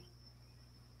 44, didn't he?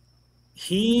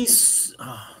 He's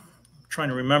trying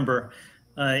to remember.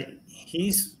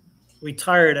 He's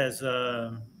retired as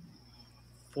a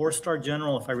 4-star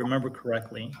general, if I remember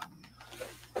correctly.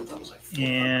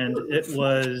 And it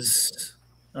was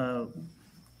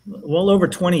well over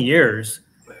 20 years.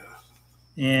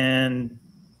 And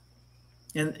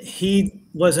he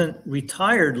wasn't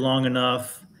retired long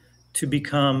enough to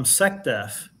become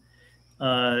SecDef.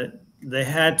 They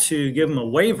had to give him a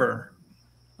waiver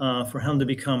for him to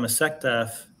become a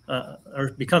SecDef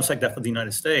or become SecDef of the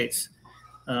United States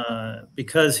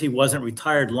because he wasn't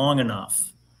retired long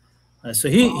enough. So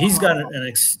he's got an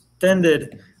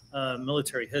extended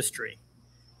military history.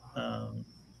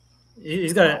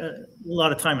 He's got a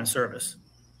lot of time in service.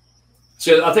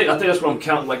 See, I think that's what I'm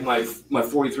counting. Like my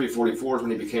 43, 44s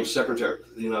when he became secretary.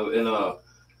 You know, in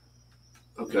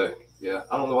okay, yeah.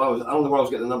 I don't know where I was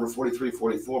getting the number 43,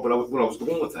 44, but what I was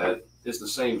going with that is the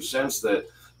same sense that,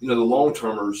 you know, the long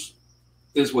termers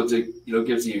is what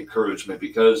gives the encouragement,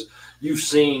 because you've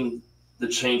seen the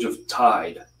change of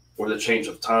tide or the change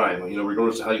of time. You know,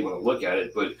 regardless of how you want to look at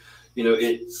it, but you know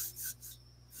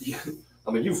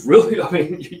you've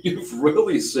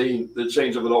really seen the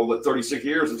change of it all. What, 36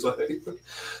 years? It's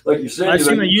like you said. I've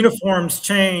seen the uniforms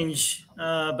change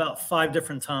about 5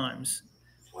 different times.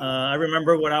 I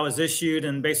remember what I was issued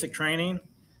in basic training,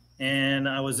 and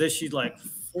I was issued like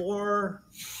four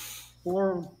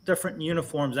different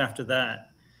uniforms after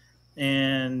that,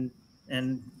 and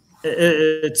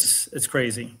it's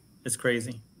crazy. It's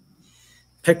crazy.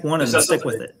 Pick one and stick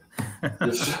with it.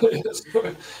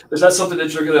 Is that something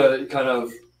that you're going to kind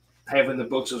of have in the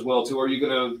books as well too? Or are you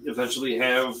going to eventually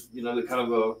have, you know, the kind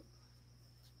of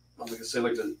I'm going to say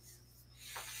like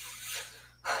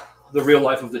the real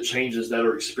life of the changes that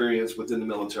are experienced within the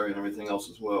military and everything else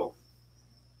as well?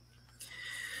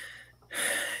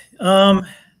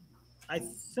 I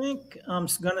think I'm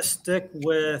going to stick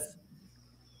with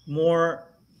more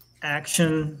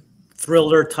action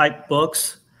thriller type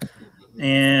books,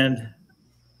 and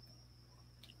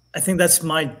I think that's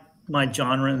my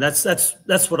genre.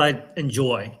 That's what I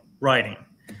enjoy writing,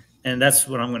 and that's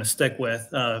what I'm going to stick with.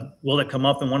 Will it come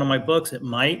up in one of my books? It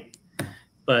might,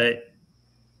 but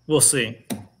we'll see.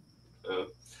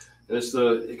 It's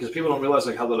because people don't realize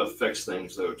like how that affects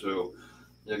things though too.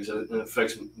 You know, it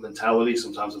affects mentality.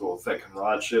 Sometimes it will affect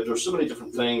comradeship. There's so many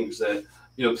different things that,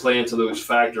 you know, play into those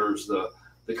factors. The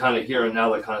kind of here and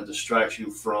now that kind of distracts you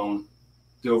from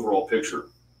the overall picture.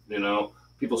 You know,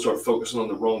 people start focusing on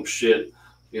the wrong shit,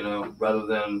 you know, rather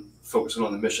than focusing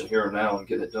on the mission here and now and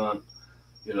getting it done.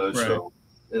 You know, right. So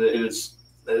it's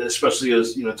especially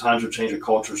as, you know, times are changing,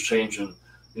 culture's changing.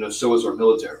 You know, so is our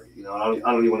military. You know, I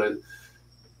don't even want to.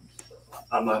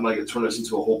 I'm not going to turn this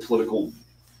into a whole political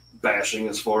bashing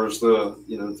as far as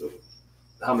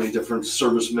how many different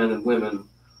servicemen and women,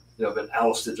 you know, have been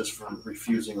ousted just from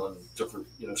refusing on different,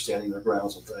 you know, standing their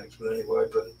grounds and things. But anyway,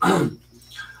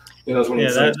 you know, it's one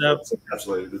of the things that's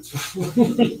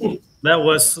encapsulated. That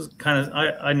was kind of,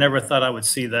 I never thought I would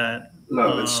see that.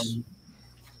 No,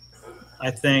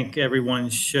 I think everyone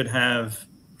should have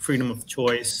freedom of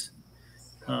choice.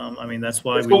 I mean, that's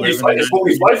why it's what we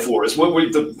fight for. It's what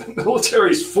the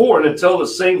military's for. And until the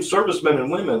same servicemen and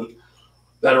women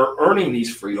that are earning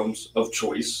these freedoms of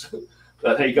choice,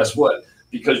 that, hey, guess what?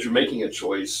 Because you're making a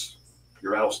choice,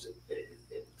 you're ousted.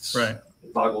 Right.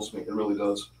 It boggles me. It really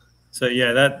does. So,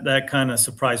 yeah, that kind of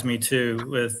surprised me, too.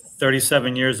 With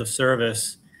 37 years of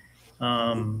service,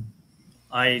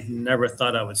 I never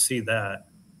thought I would see that,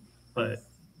 but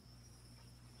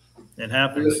it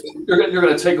happens. You're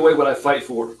gonna take away what I fight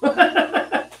for.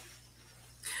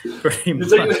 Pretty You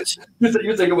think, much.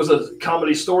 you think it was a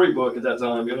comedy storybook at that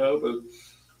time, you know? But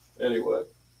anyway,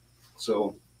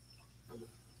 so.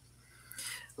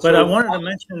 But I wanted to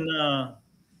mention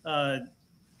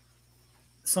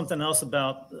something else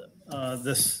about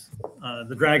this,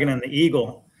 the Dragon and the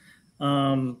Eagle.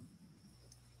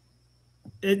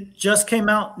 It just came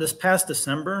out this past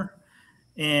December,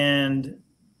 and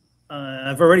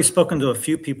I've already spoken to a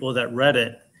few people that read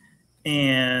it,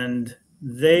 and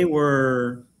they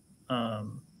were, I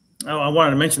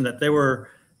wanted to mention that they were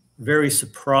very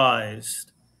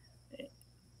surprised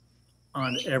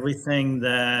on everything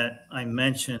that I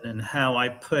mentioned and how I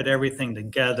put everything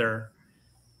together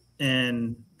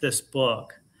in this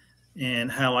book,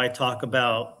 and how I talk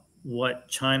about what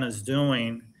China's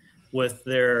doing with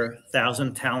their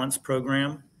 1,000 Talents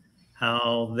program,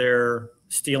 how they're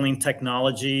stealing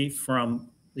technology from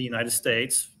the United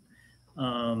States,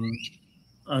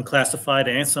 unclassified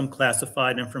and some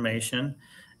classified information,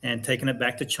 and taking it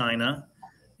back to China.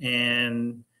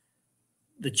 And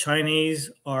the Chinese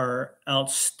are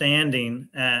outstanding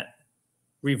at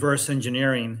reverse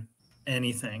engineering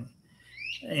anything.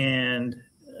 And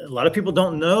a lot of people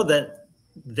don't know that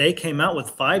they came out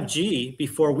with 5G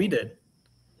before we did.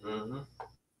 Mm-hmm.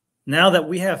 Now that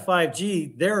we have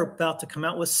 5G, they're about to come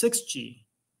out with 6G.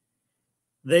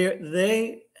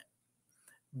 They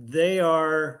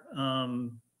are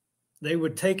they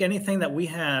would take anything that we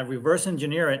have, reverse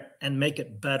engineer it, and make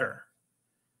it better.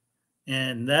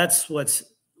 And that's what's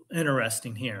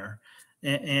interesting here.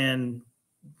 And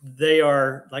they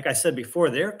are, like I said before,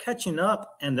 they're catching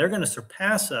up, and they're going to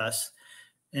surpass us.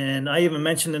 And I even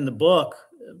mentioned in the book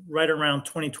right around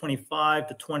 2025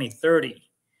 to 2030.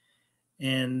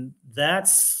 And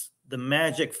that's the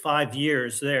magic 5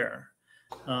 years there.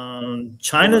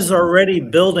 China's already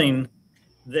building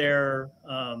their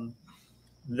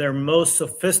most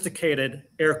sophisticated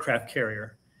aircraft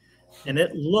carrier, and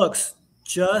it looks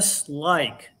just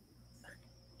like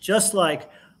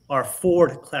our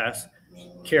Ford class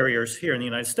carriers here in the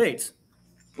United States.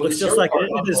 Well, looks just like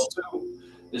it is.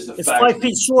 It's 5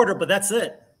 feet shorter, but that's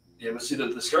it. Yeah, but see,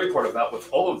 the scary part about with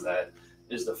all of that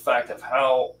is the fact of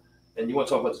how, and you want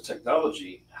to talk about the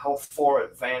technology, how far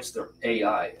advanced their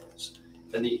AI is.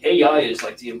 And the AI is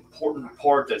like the important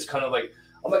part that's kind of like,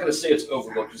 I'm not going to say it's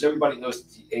overlooked because everybody knows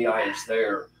that the AI is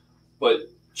there. But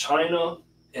China,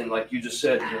 and like you just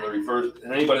said, the reverse,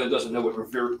 and anybody that doesn't know what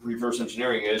reverse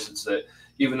engineering is, it's that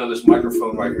even though this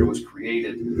microphone right here was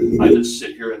created, I just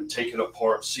sit here and take it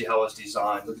apart, see how it's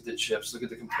designed, look at the chips, look at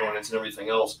the components and everything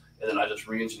else, and then I just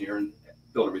re-engineer and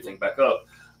build everything back up.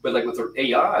 But like with their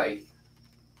AI,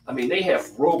 I mean, they have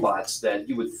robots that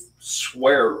you would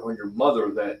swear on your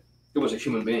mother that it was a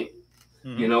human being,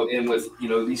 and with,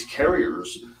 these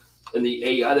carriers and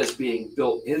the AI that's being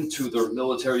built into their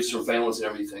military surveillance and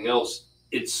everything else,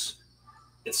 it's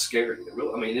scary. It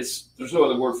really, I mean, there's no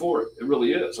other word for it. It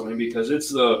really is. I mean, because it's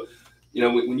the,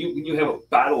 when you have a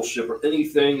battleship or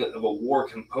anything of a war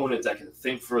component that can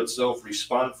think for itself,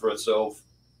 respond for itself,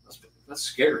 that's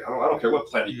scary. I don't care what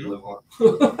planet you live on.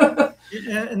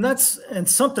 and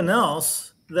something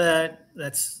else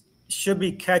that's should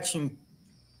be catching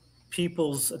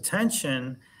people's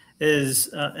attention is,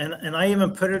 and I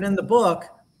even put it in the book.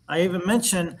 I even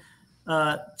mentioned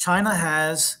China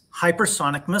has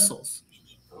hypersonic missiles,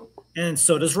 and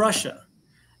so does Russia,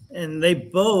 and they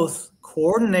both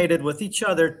coordinated with each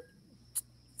other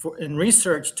in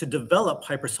research to develop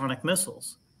hypersonic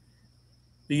missiles.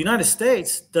 The United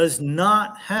States does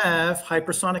not have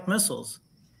hypersonic missiles,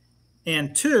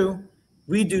 and two,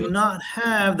 we do not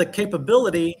have the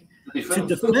capability to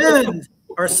defend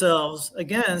ourselves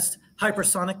against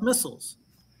hypersonic missiles.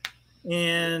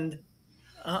 And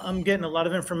I'm getting a lot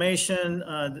of information.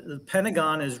 The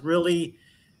Pentagon is really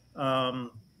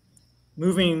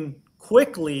moving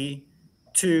quickly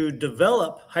to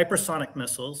develop hypersonic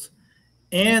missiles,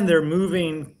 and they're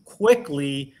moving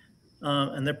quickly,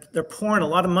 and they're pouring a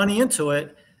lot of money into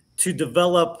it to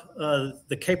develop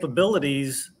the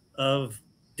capabilities of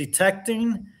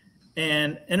detecting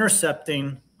and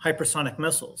intercepting hypersonic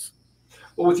missiles.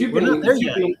 Well, with you being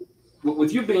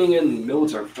in the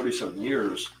military for 37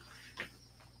 years,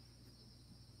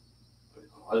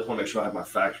 I just want to make sure I have my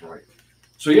facts right.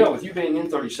 So yeah, with you being in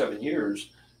 37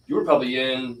 years, you were probably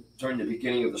in during the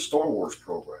beginning of the Star Wars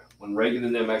program when Reagan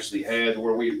and them actually had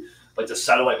where the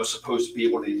satellite was supposed to be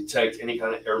able to detect any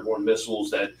kind of airborne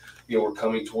missiles that were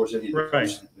coming towards India, right,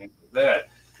 and things like that.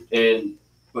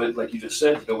 But like you just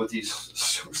said, with these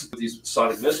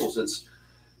sonic missiles,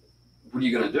 what are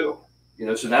you going to do? You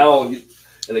know, so now,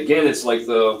 and again, it's like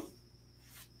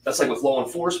that's like with law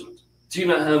enforcement. Do you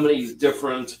know how many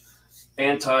different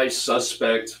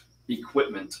anti-suspect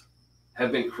equipment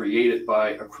have been created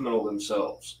by a criminal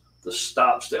themselves? The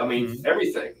stops, I mean,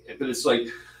 everything. But it's like,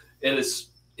 and it's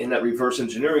in that reverse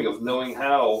engineering of knowing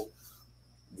how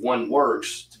one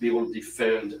works to be able to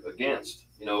defend against.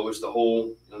 You know, it was the whole,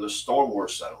 you know, the Star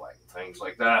Wars satellite, things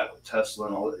like that, with Tesla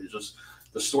and all that. It's just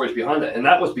the stories behind that. And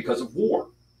that was because of war,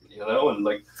 you know, and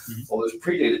like all those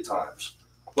predated times.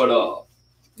 But,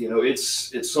 you know,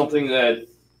 it's something that,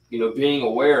 you know, being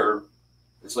aware,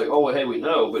 it's like, oh, well, hey, we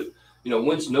know, but, you know,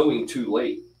 when's knowing too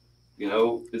late? You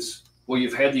know, it's, well,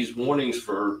 you've had these warnings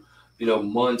for, you know,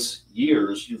 months,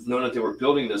 years. You've known that they were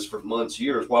building this for months,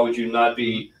 years. Why would you not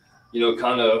be, you know,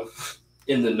 kind of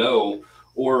in the know,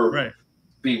 or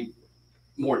be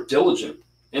more diligent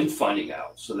in finding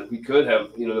out, so that we could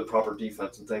have, you know, the proper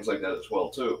defense and things like that as well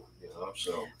too, you know?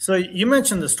 So you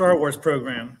mentioned the Star Wars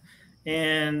program,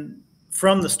 and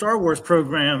from the Star Wars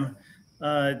program,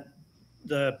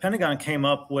 the Pentagon came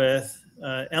up with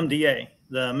MDA,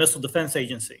 the Missile Defense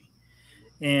Agency,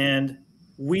 and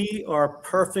we are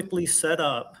perfectly set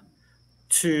up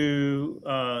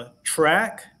to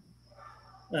track.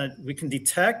 We can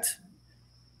detect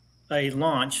a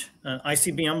launch, an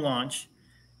ICBM launch,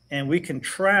 and we can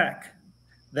track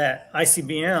that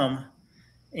ICBM,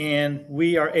 and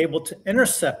we are able to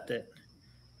intercept it.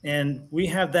 And we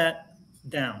have that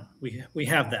down. We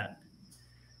have that.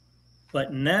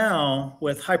 But now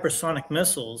with hypersonic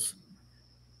missiles,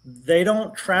 they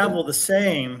don't travel the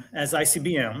same as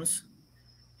ICBMs,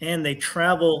 and they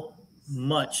travel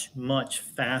much, much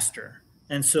faster.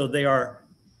 And so they are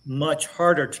much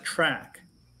harder to track.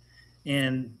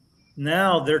 And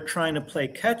now they're trying to play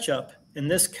catch up,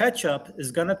 and this catch up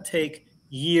is going to take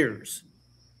years.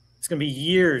 It's going to be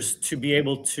years to be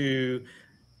able to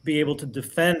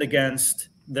defend against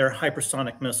their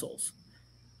hypersonic missiles.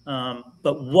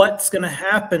 But what's going to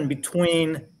happen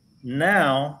between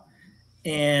now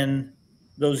and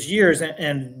those years,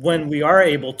 and when we are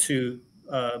able to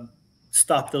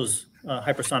stop those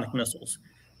hypersonic missiles?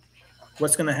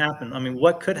 What's going to happen? I mean,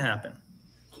 what could happen?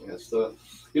 Yes,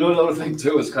 you know, another thing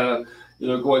too is kind of, you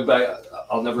know, going back,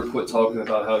 I'll never quit talking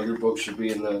about how your book should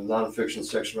be in the nonfiction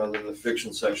section rather than the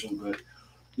fiction section. But,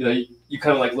 you know, you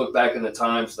kind of like look back in the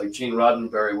times like Gene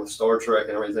Roddenberry with Star Trek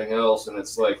and everything else, and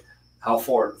it's like how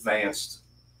far advanced,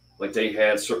 like they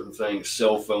had certain things,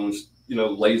 cell phones, you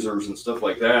know, lasers and stuff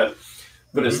like that.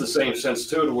 But it's the same sense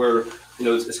too, to where, you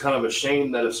know, it's kind of a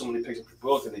shame that if somebody picks up your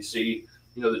book and they see,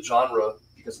 you know, the genre,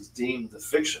 because it's deemed the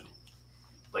fiction,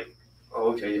 like,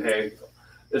 oh, okay, hey,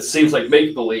 it seems like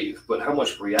make-believe, but how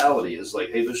much reality is like,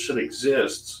 hey, this shit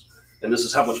exists, and this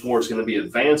is how much more it's going to be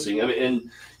advancing. I mean,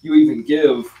 and you even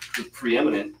give the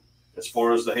preeminent as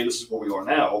far as the, hey, this is where we are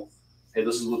now, hey,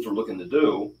 this is what they're looking to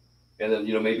do, and then,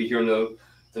 you know, maybe here in the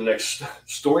next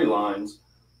storylines,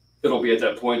 it'll be at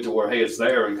that point to where, hey, it's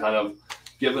there, and kind of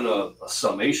given a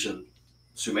summation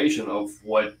of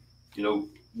what, you know,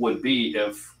 would be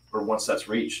if, or once that's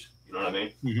reached, you know what I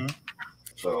mean? Mm-hmm.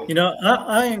 So, you know,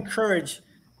 I encourage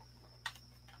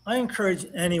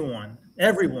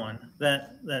everyone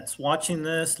that's watching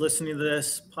this, listening to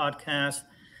this podcast,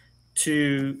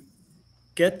 to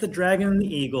get The Dragon and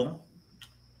the Eagle,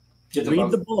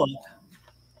 read the book,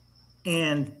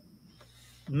 and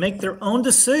make their own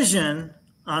decision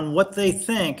on what they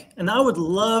think. And I would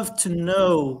love to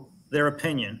know their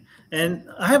opinion. And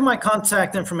I have my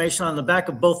contact information on the back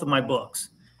of both of my books,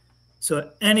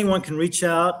 so anyone can reach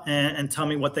out and tell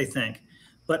me what they think.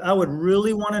 But I would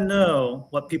really want to know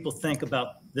what people think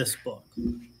about this book.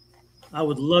 I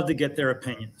would love to get their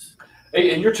opinions.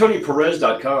 Hey, and your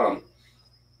TonyPerez.com,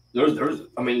 there's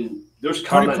comments.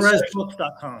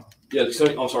 TonyPerezBooks.com. Yeah, I'm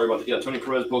sorry about that. Yeah,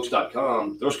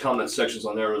 TonyPerezBooks.com. There's comment sections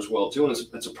on there as well too, and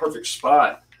it's a perfect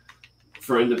spot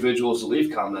for individuals to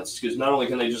leave comments, because not only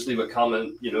can they just leave a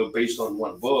comment, you know, based on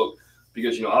one book,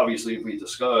 because, you know, obviously we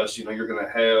discussed, you know, you're going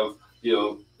to have, you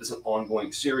know, it's an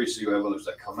ongoing series, so you have others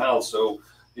that come out. So,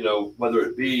 you know, whether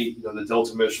it be, you know, the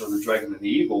Delta Mission or the Dragon and the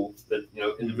Eagle, that, you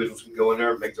know, individuals can go in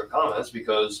there and make their comments,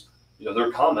 because, you know,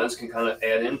 their comments can kind of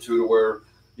add into to where,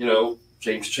 you know,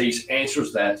 James Chase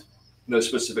answers that, you know,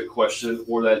 specific question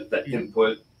or that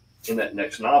input in that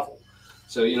next novel.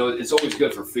 So, you know, it's always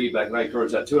good for feedback, and I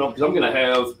encourage that too. Because I'm going to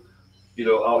have, you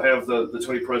know, I'll have the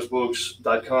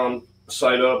TonyPerezBooks.com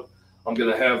site up. I'm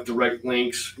going to have direct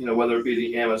links, you know, whether it be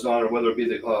the Amazon or whether it be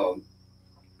the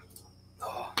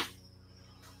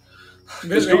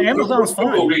Amazon's fine.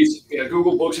 Google Reads, yeah,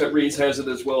 Google Books that Reads has it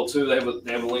as well too. They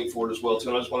have a link for it as well too.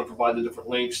 And I just want to provide the different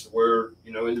links where,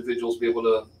 you know, individuals be able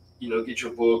to, you know, get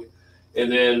your book.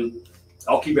 And then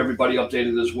I'll keep everybody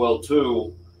updated as well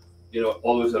too. You know,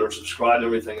 all those that are subscribed and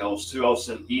everything else too. I'll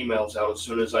send emails out as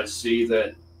soon as I see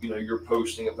that, you know, you're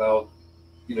posting about,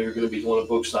 you know, you're going to be doing a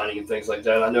book signing and things like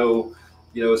that. I know,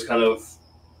 you know, it's kind of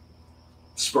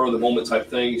spur of the moment type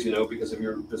things, you know, because of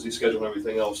your busy schedule and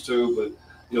everything else too. But,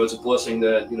 you know, it's a blessing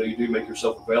that, you know, you do make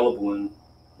yourself available and,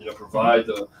 you know, provide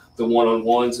the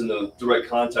one-on-ones and the direct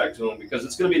contact to them, because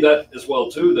it's going to be that as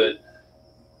well too, that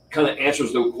kind of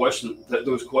answers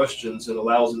those questions and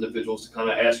allows individuals to kind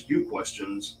of ask you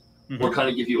questions or kind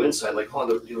of give you insight. Like, oh,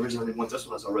 the reason I didn't want this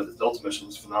one is I read the Delta mission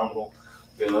was phenomenal,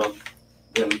 you know.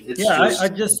 And it's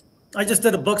I just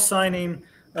did a book signing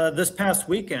this past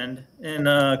weekend in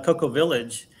Cocoa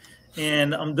Village,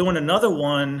 and I'm doing another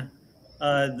one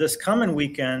this coming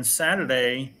weekend,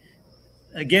 Saturday,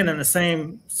 again in the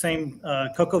same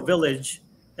Cocoa Village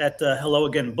at Hello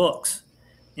Again Books,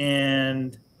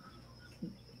 and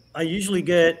I usually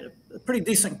get a pretty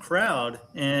decent crowd,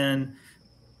 and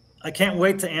I can't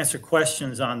wait to answer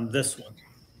questions on this one.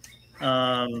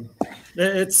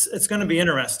 It's going to be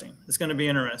interesting. It's going to be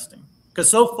interesting because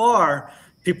so far,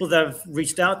 people that have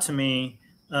reached out to me,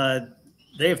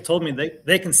 they have told me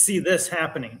they can see this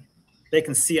happening. They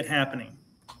can see it happening.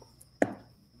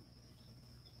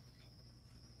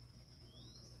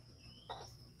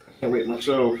 Can't wait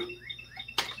myself.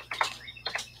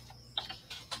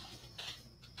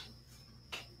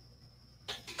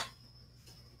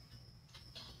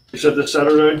 You said this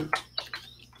Saturday?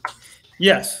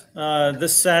 Yes,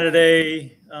 this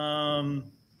Saturday.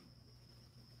 I'm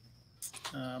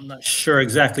not sure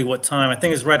exactly what time. I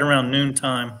think it's right around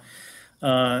noontime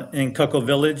in Cocoa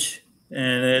Village,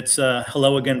 and it's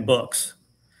Hello Again Books.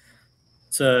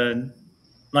 It's a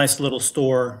nice little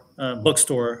store,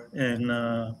 bookstore in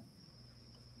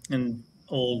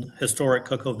old historic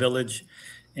Cocoa Village,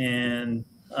 and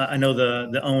I know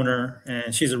the owner,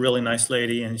 and she's a really nice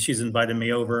lady, and she's invited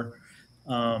me over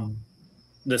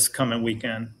this coming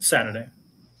weekend, Saturday.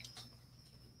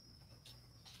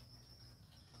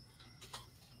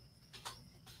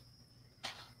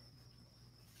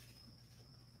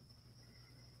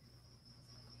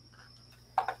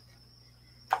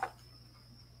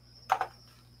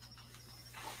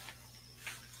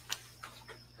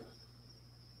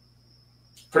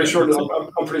 Pretty sure.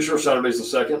 I'm pretty sure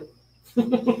Saturday's the 2nd.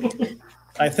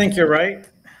 I think you're right.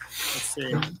 Let's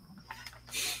see.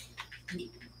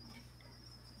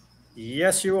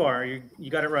 Yes, you are. You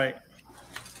got it right.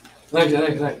 Thank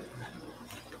you.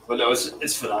 But no,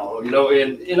 it's phenomenal, you know,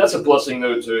 and that's a blessing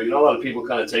though too. You know, a lot of people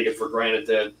kind of take it for granted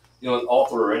that, you know, an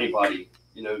author or anybody,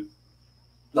 you know,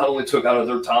 not only took out of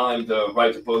their time to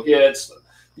write the book. Yeah,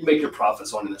 you make your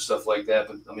profits on it and stuff like that,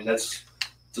 but I mean that's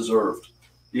deserved.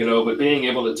 You know, but being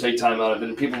able to take time out of it,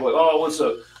 and people are like, oh,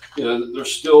 you know, they're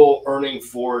still earning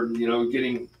for, you know,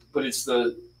 but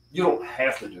you don't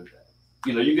have to do that.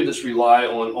 You know, you can just rely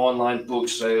on online book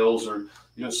sales or,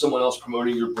 you know, someone else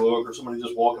promoting your book or somebody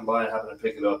just walking by and having to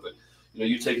pick it up. But, you know,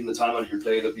 you taking the time out of your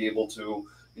day to be able to,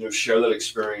 you know, share that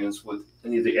experience with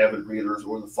any of the avid readers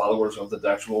or the followers of the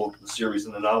series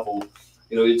and the novel,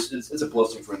 you know, it's a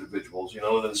blessing for individuals, you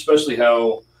know, and especially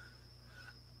how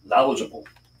knowledgeable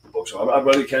books. I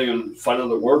really can't even find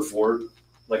another word for it.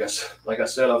 Like I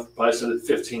said, I've probably said it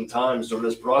 15 times during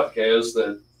this broadcast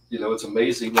that, you know, it's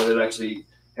amazing that it actually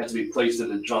has to be placed in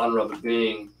the genre of it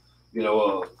being, you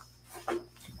know,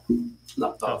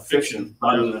 not fiction,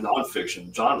 rather than a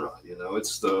nonfiction genre. You know,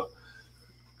 it's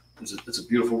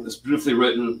beautifully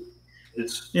written.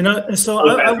 It's, you know, and so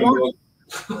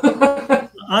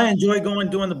I enjoy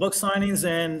doing the book signings,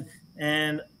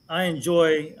 and I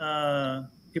enjoy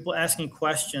people asking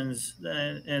questions,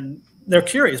 and they're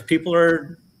curious. People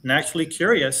are naturally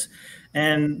curious,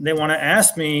 and they want to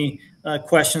ask me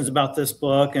questions about this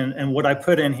book and what I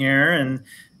put in here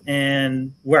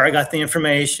and where I got the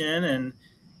information,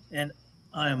 and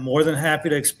I am more than happy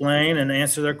to explain and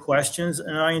answer their questions,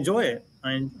 and I enjoy it.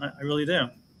 I really do.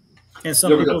 And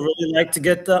some people really like to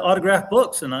get autographed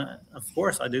books, and of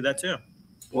course I do that too.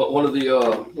 Well, one of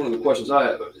the questions I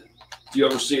have: do you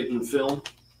ever see it in film?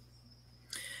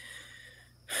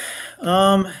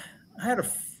 I had a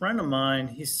friend of mine.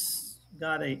 His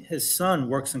son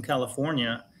works in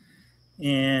California,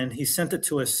 and he sent it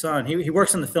to his son. He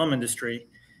works in the film industry,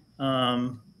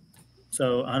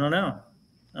 so I don't know.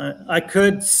 I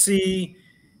could see.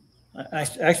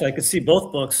 Actually, I could see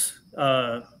both books,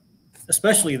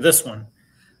 especially this one.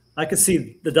 I could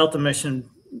see the Delta mission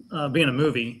being a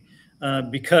movie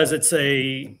because it's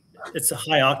a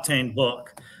high octane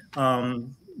book.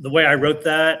 The way I wrote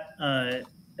that,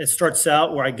 it starts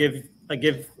out where I give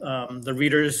the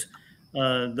readers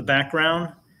the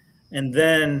background, and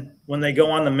then when they go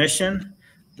on the mission,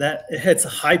 that it hits a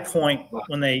high point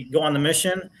when they go on the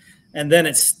mission, and then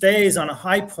it stays on a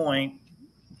high point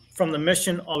from the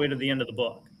mission all the way to the end of the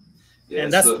book. Yeah,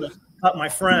 and that's what caught my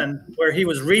friend, where he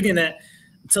was reading it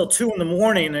until 2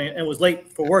 a.m. and was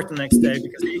late for work the next day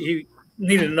because he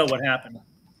needed to know what happened.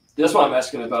 That's why I'm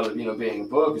asking about it, being a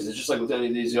book. Is it just like with any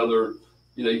of these other,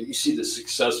 you see the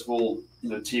successful,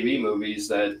 TV movies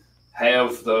that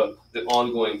have the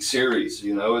ongoing series.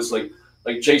 It's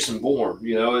like Jason Bourne.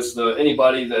 It's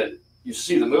anybody that you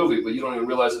see the movie, but you don't even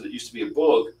realize that it used to be a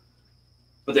book.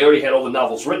 But they already had all the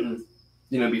novels written,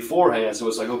 beforehand. So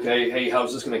it's like, okay, hey,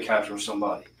 how's this going to capture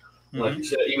somebody? Mm-hmm. Like you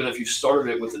said, even if you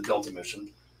started it with the Delta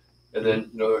mission, and then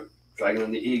Dragon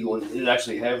and the Eagle, and it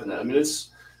actually having that. I mean,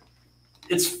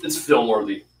 it's film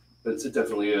worthy. It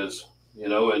definitely is.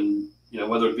 And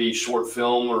whether it be short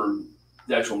film or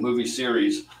the actual movie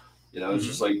series, it's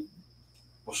just like,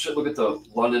 well, shit. Look at the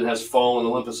London Has Fallen,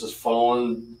 Olympus Has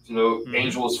Fallen,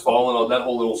 Angel Has Fallen, all that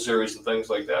whole little series and things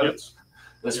like that. Yep.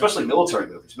 Especially military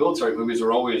movies. Military movies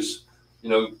are always,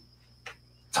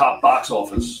 top box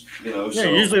office. Yeah, so.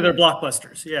 Usually they're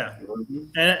blockbusters. Yeah,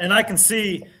 and I can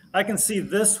see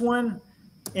this one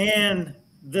and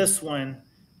this one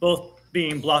both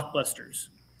being blockbusters.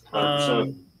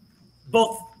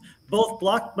 Both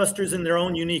blockbusters in their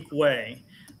own unique way.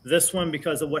 This one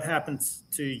because of what happens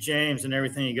to James and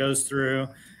everything he goes through,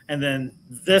 and then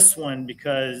this one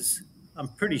because I'm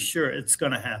pretty sure it's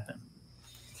going to happen.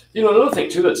 Another thing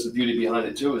too that's the beauty behind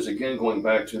it too is, again, going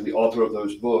back to the author of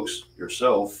those books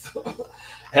yourself,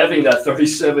 having that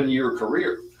 37-year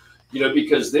career.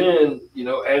 Because then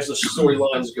as the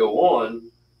storylines go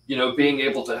on, being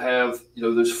able to have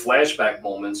those flashback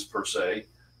moments per se,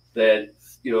 that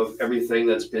everything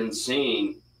that's been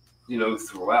seen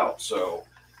throughout. So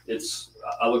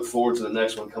I look forward to the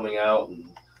next one coming out, and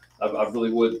I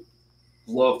really would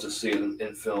love to see it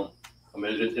in film. I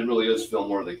mean, it really is film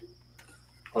worthy.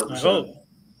 100%. I hope.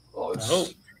 I hope.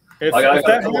 If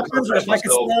that happens,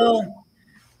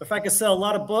 if I could sell a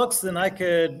lot of books, then I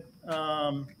could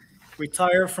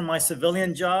retire from my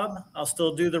civilian job. I'll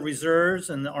still do the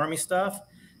reserves and the Army stuff,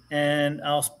 and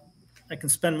I can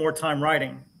spend more time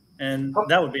writing, and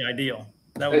that would be ideal.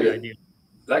 That would be ideal.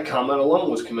 That comment alone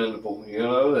was commendable.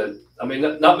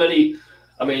 Not many.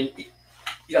 I mean,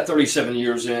 you got 37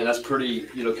 years in. That's pretty,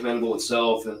 commendable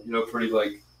itself, and pretty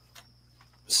like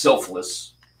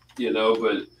selfless. But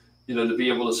to be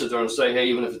able to sit there and say, hey,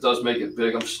 even if it does make it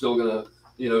big, I'm still gonna,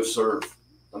 serve.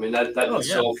 I mean, that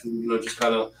itself, just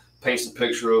kind of paints the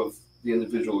picture of the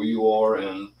individual you are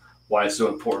and why it's so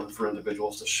important for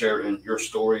individuals to share in your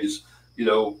stories,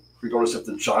 regardless if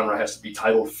the genre has to be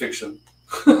titled fiction.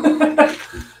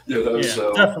 Yeah,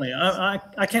 so. Definitely.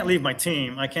 I can't leave my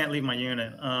team. I can't leave my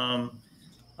unit.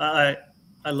 I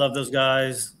love those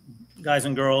guys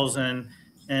and girls, and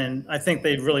I think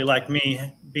they'd really like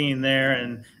me being there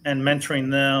and mentoring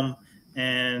them.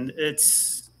 And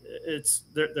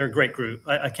they're a great group.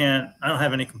 I don't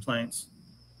have any complaints.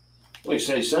 Well, you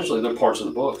say essentially they're parts of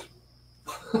the book.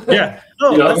 Yeah.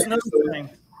 Oh, that's another thing.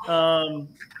 I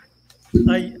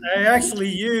actually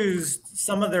used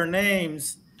some of their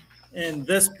names in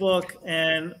this book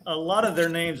and a lot of their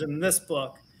names in this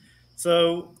book.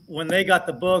 So when they got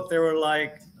the book, they were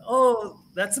like, "Oh,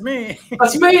 that's me."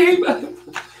 That's me.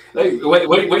 Hey,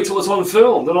 wait till it's on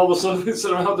film. Then all of a sudden, we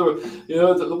sit around there,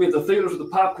 they'll be at the theater for the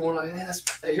popcorn. Like,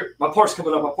 here, my part's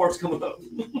coming up. My part's coming up.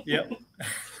 Yep.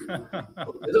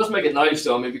 It does make it nice,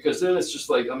 though. I mean, because then it's just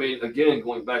like, again,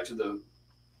 going back to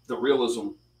the realism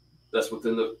that's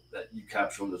within that you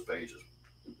capture on those pages.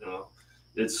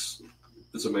 It's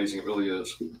amazing. It really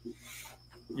is.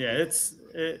 Yeah,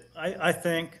 I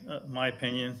think, my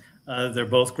opinion, they're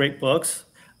both great books,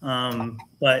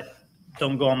 but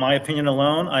don't go on my opinion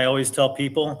alone. I always tell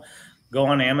people, go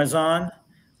on Amazon,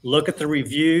 look at the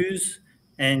reviews,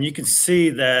 and you can see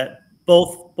that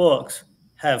both books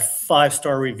have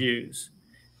 5-star reviews,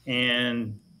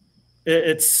 and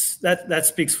that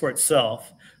speaks for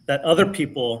itself. That other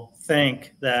people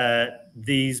think that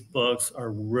these books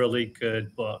are really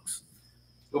good books.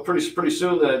 Well, pretty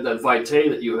soon that vitae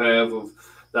that you have of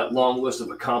that long list of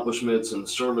accomplishments and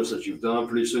service that you've done,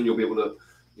 pretty soon you'll be able to,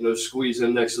 squeeze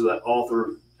in next to that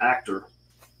author actor.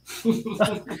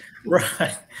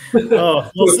 Right. Oh,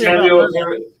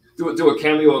 we'll do a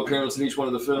cameo appearance in each one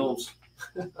of the films.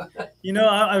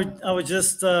 I was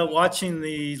just watching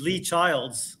the Lee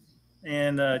Childs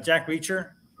and Jack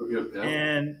Reacher,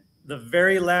 and the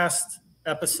very last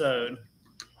episode,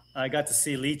 I got to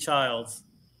see Lee Childs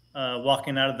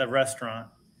walking out of the restaurant,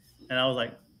 and I was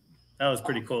like, that was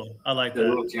pretty cool. I like that.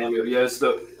 Little cameo. Yes,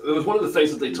 it was one of the things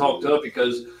that they talked up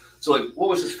because So like, what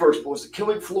was his first book? Was it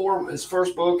Killing Floor? His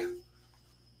first book?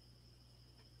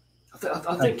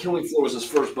 I think Killing Floor was his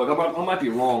first book. I might be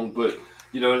wrong, but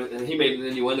and he made an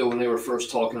innuendo when they were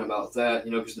first talking about that.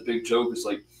 Because the big joke is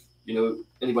like,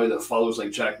 anybody that follows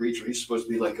like Jack Reacher, he's supposed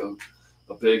to be like a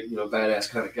big, badass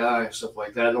kind of guy and stuff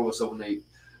like that. And all of a sudden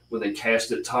when they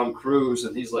casted Tom Cruise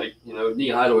and he's like, knee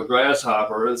high to a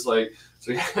grasshopper, it's like,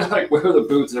 so yeah, like wear the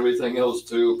boots and everything else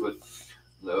too. But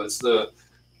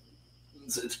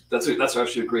that's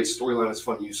actually a great storyline. It's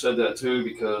funny you said that too,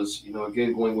 because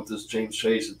again, going with this James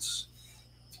Chase,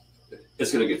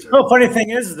 it's gonna get there. No, funny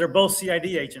thing is they're both CID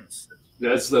agents. I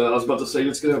was about to say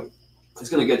it's gonna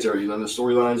get there. The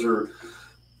storylines are,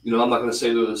 I'm not gonna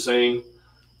say they're the same.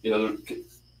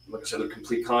 Like I said, they're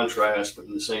complete contrast, but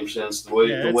in the same sense, the way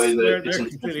that it's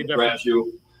completely grabs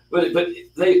you. But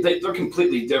they're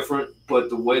completely different. But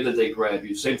the way that they grab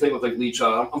you, same thing with like Lee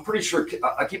Child. I'm pretty sure.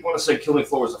 I keep wanting to say Killing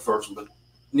Floor was the first one, but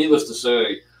needless to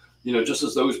say, just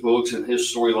as those books and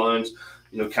his storylines,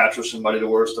 capture somebody to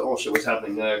where it's oh shit, what's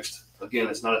happening next? Again,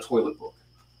 it's not a toilet book.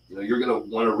 You're gonna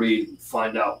want to read and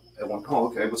find out at one. Oh,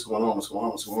 okay, what's going on? What's going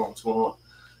on? What's going on? What's going on?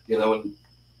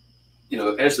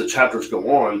 And as the chapters go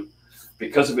on,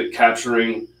 because of it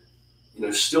capturing,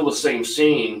 still the same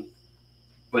scene,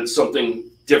 but something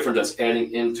different that's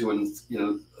adding into, and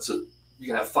so you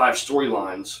can have 5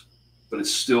 storylines, but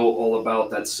it's still all about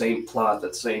that same plot,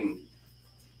 that same.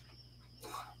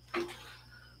 I don't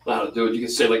know how to do it. You can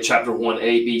say like chapter 1,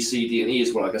 A, B, C, D, and E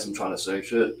is what I guess I'm trying to say.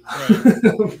 Shit,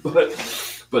 right.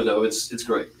 but no, it's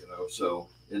great. So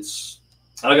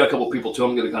I got a couple of people too.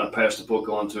 I'm going to kind of pass the book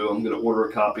on to. I'm going to order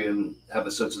a copy and have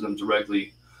it sent to them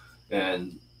directly.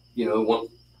 And one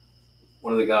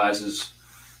of the guys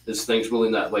his thing's really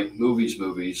not like movies,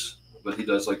 but he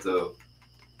does like the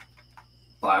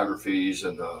biographies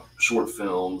and short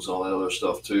films, all that other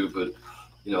stuff too. But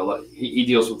like he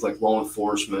deals with like law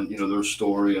enforcement, their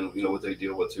story and what they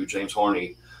deal with too. James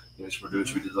Harney, he's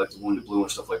produced. We did like The Wounded Blue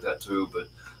and stuff like that too. But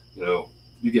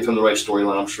you give him the right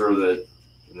storyline, I'm sure that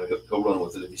he'll run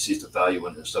with it if he sees the value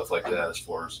in it and stuff like that. As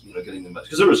far as getting the message,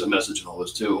 because there is a message in all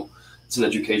this too. It's an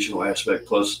educational aspect,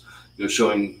 plus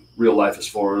showing real life as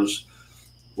far as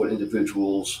what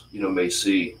individuals may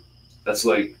see. That's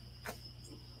like,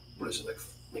 what is it, like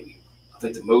maybe I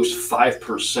think the most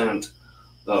 5%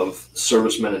 of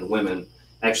servicemen and women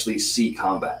actually see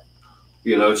combat.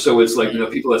 So it's like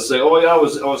people that say, oh yeah, I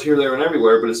was here, there, and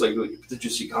everywhere, but it's like, did you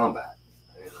see combat?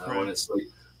 Right. And it's like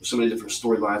there's so many different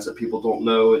storylines that people don't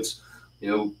know. It's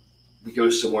we go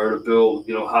somewhere to build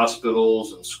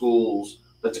hospitals and schools.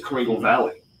 That's the Kringle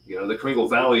Valley. The Kringle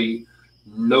Valley,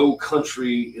 no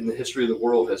country in the history of the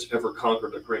world has ever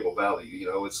conquered the Kringle Valley.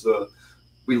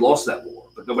 We lost that war,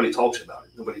 but nobody talks about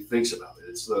it. Nobody thinks about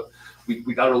it.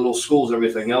 We got our little schools and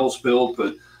everything else built,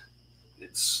 but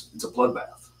it's a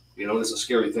bloodbath. It's a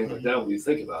scary thing like that when you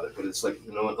think about it. But it's like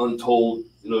an untold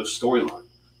storyline,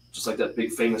 just like that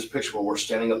big famous picture where we're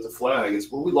standing up the flag.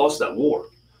 It's we lost that war.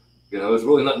 There's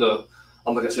really nothing to.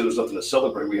 I'm like I said, there's nothing to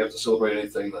celebrate. We have to celebrate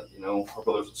anything that our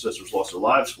brothers and sisters lost their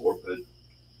lives for. But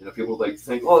people like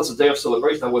think, oh, it's a day of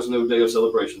celebration. That was no day of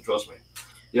celebration. Trust me.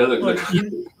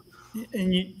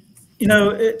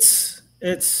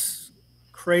 It's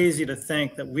crazy to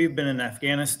think that we've been in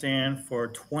Afghanistan for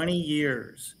 20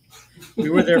 years.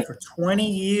 We were there for 20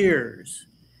 years,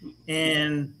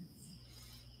 and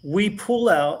we pull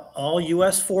out all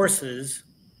U.S. forces,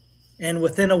 and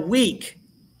within a week,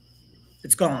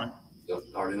 it's gone.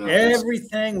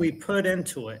 Everything we put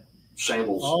into it,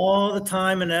 shambles, all the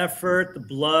time and effort, the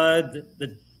blood,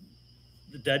 the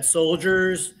dead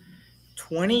soldiers,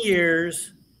 20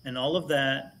 years and all of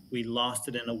that, we lost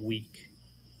it in a week.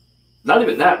 Not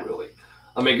even that, really.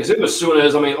 Because it was as soon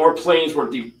as our planes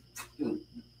were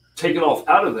taken off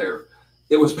out of there,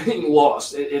 it was being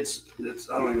lost. It's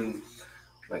I don't even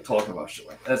like talking about shit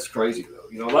like that. That's crazy though.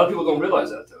 A lot of people don't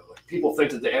realize that though. People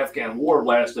think that the Afghan war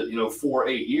lasted, 4 or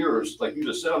 8 years, like you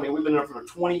just said. We've been there for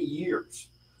 20 years,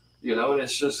 and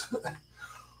it's just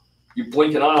you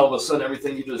blink an eye, all of a sudden,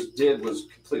 everything you just did was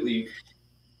completely.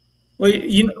 Well,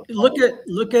 look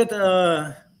at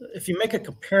if you make a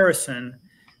comparison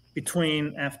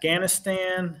between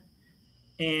Afghanistan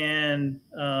and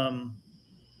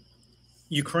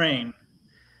Ukraine.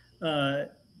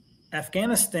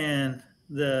 Afghanistan,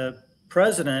 the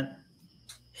president.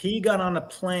 He got on a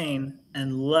plane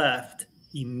and left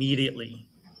immediately.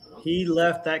 He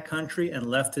left that country and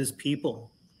left his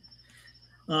people.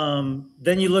 Then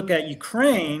you look at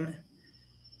Ukraine,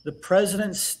 the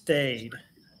president stayed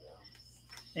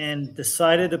and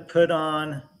decided to put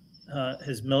on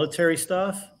his military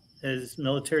stuff, his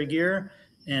military gear,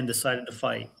 and decided to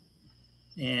fight.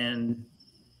 And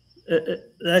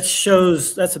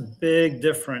that's a big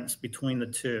difference between the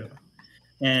two,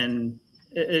 and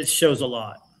it shows a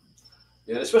lot.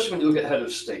 Yeah, especially when you look at head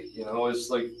of state, it's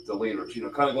like the leaders,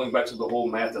 kind of going back to the whole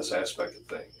Mathis aspect of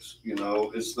things, he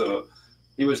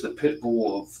was the pit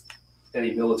bull of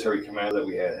any military commander that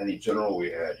we had, any general we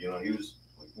had, he was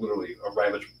like literally a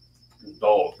ravaged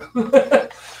dog,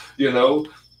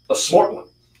 a smart one,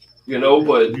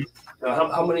 but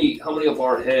how many of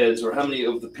our heads or how many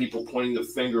of the people pointing the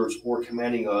fingers or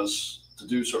commanding us to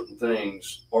do certain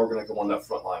things are going to go on that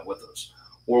front line with us,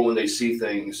 or when they see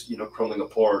things, crumbling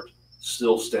apart,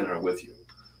 still standing there with you,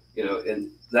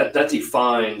 and that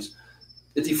defines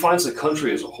the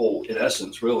country as a whole, in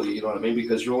essence, really, you know what I mean?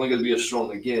 Because you're only going to be as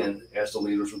strong again as the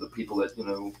leaders or the people that,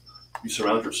 you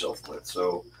surround yourself with.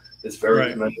 So it's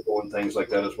very commendable and things like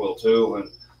that as well, too. And,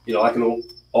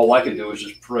 all I can do is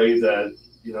just pray that,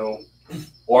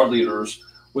 our leaders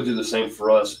would do the same for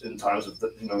us in times of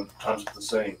the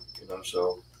same,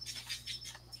 so.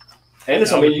 And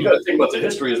it's, you got to think about the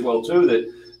history as well, too,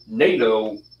 that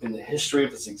NATO, in the history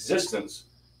of its existence,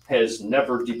 has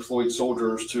never deployed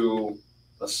soldiers to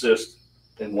assist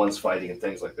in one's fighting and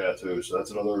things like that too. So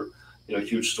that's another,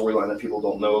 huge storyline that people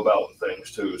don't know about and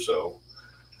things too. So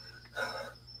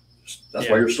that's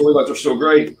why your storylines are so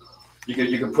great. You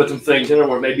can put some things in there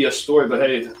where it may be a story, but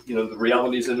hey, the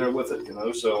reality's in there with it.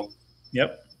 So.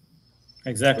 Yep.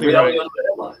 Exactly. The reality under the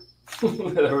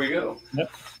headline. There we go.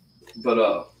 Yep.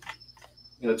 But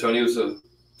Tony, it's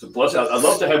a blessing. I'd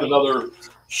love to have another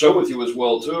show with you as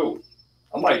well too.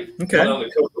 I might come down to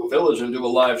Cocoa Village and do a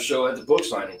live show at the book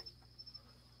signing.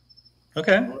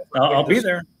 Okay, I'll be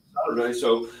there Saturday.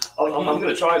 So I'm going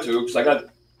to try to, because I got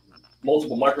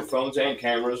multiple microphones and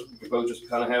cameras. We can both just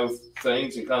kind of have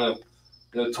things and kind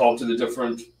of talk to the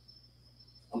different.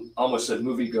 I almost said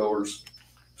moviegoers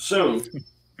soon.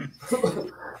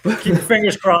 Keep your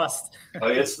fingers crossed.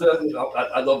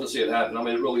 I'd love to see it happen. I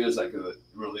mean, it really is that good. It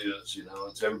really is.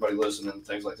 And to everybody listening and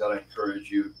things like that, I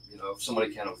encourage you. If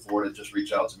somebody can't afford it, just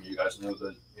reach out to me. You guys know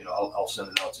that I'll send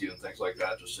it out to you and things like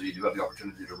that, just so you do have the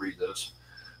opportunity to read this.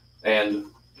 And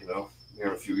here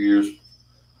in a few years,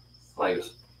 I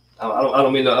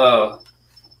don't mean to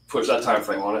push that time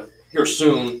frame on it. Here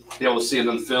soon, be able to see it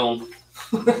in film.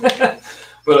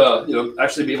 But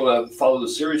actually be able to follow the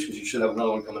series, because you should have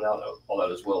another one coming out, all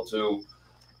that as well too.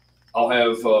 I'll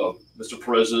have Mr.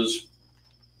 Perez's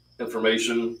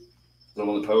information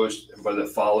on the post. Everybody that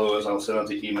follows, I'll send out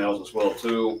the emails as well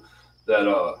too. That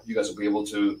you guys will be able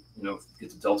to get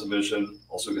the Delta mission,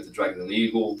 also get the Dragon and the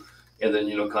Eagle, and then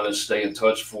kind of stay in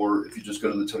touch for, if you just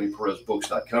go to the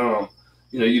TonyPerezBooks.com,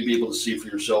 you'd be able to see for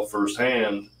yourself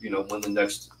firsthand, when the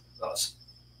next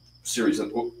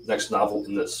next novel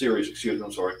in this series,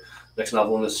 next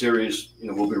novel in this series,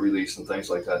 will be released and things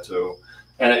like that too.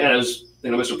 And as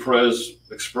Mr. Perez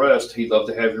expressed, he'd love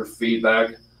to have your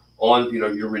feedback on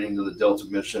your reading of the Delta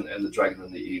mission and the Dragon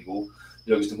and the Eagle.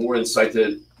 Because the more insight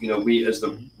that we as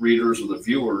the readers or the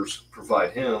viewers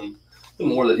provide him, the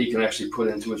more that he can actually put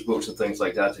into his books and things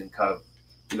like that to kind of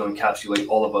encapsulate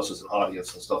all of us as an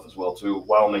audience and stuff as well too,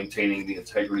 while maintaining the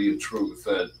integrity and truth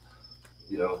that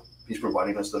he's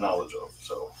providing us the knowledge of.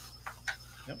 So,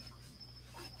 yep.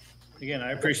 Again,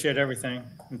 I appreciate everything,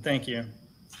 and thank you.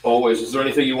 Always. Is there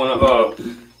anything you want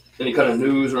to, any kind of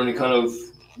news or any kind of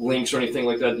links or anything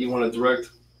like that you want to direct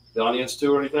the audience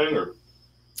to, or anything? Or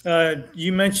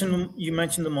you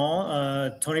mentioned them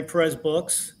all. Tony Perez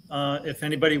Books. If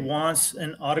anybody wants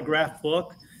an autographed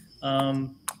book, I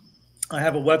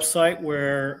have a website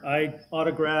where I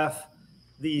autograph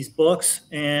these books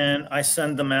and I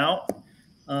send them out.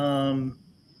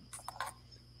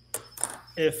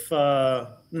 If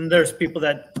there's people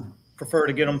that prefer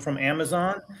to get them from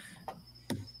Amazon,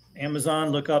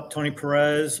 look up Tony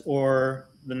Perez or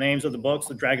the names of the books,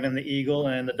 The Dragon and the Eagle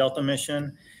and the Delta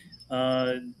Mission.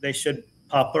 They should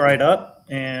pop right up,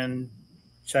 and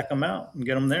check them out and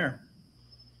get them there.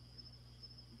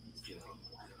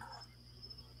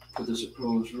 Put this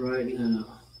across right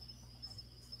now.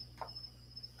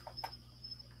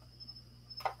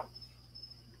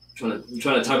 I'm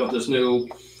trying to type up this new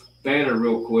banner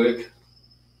real quick.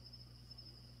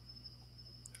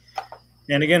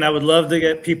 And again, I would love to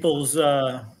get people's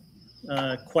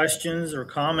questions or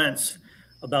comments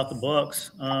about the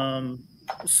books.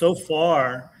 So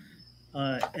far,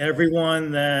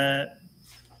 everyone that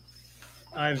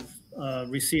I've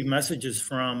received messages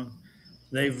from,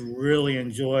 they've really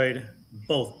enjoyed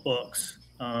both books.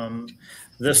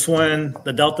 This one,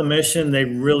 the Delta Mission, they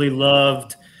really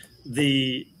loved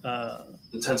the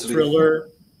thriller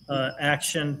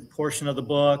action portion of the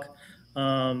book.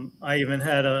 I even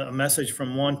had a message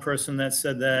from one person that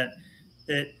said that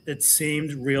it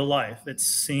seemed real life. It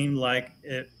seemed like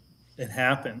it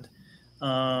happened.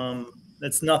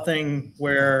 It's nothing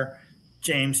where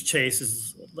James Chase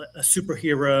is a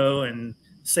superhero and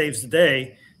saves the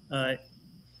day.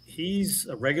 He's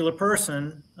a regular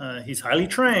person. He's highly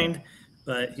trained,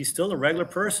 but he's still a regular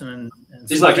person. And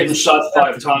he's not getting shot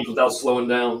 5 times without slowing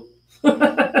down.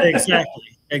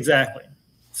 Exactly.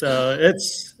 So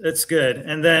it's good.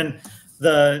 And then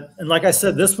and like I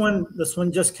said, this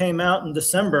one just came out in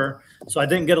December, so I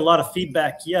didn't get a lot of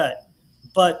feedback yet.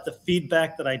 But the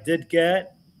feedback that I did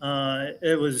get,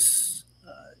 it was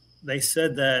they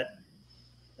said that,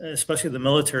 especially the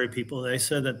military people, they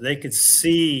said that they could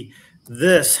see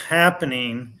this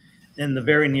happening in the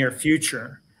very near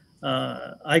future.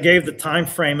 I gave the time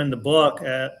frame in the book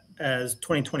as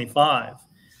 2025,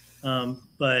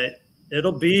 but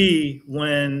it'll be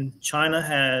when China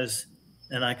has,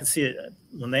 and I can see it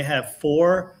when they have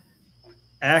 4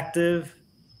 active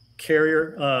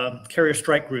carrier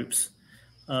strike groups.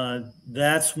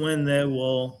 That's when they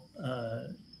will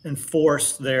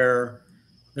enforce their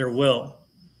will.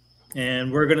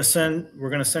 And we're going to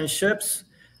send ships,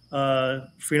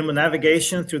 freedom of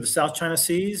navigation through the South China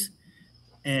Seas,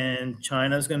 and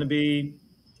China is going to be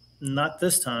not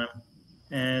this time.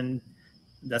 And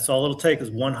that's all it'll take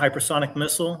is one hypersonic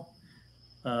missile.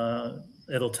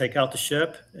 It'll take out the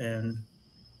ship, and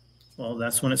well,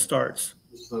 that's when it starts.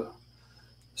 It's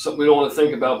something we don't want to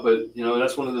think about, but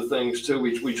that's one of the things too.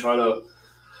 We try to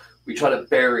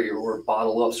bury or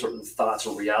bottle up certain thoughts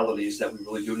or realities that we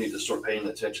really do need to start paying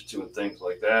attention to and things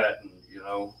like that. And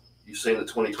you say in the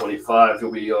 2025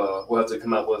 we'll have to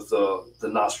come out with the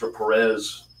Nostra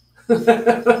Perez. Well,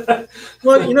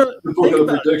 the book of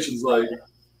predictions, like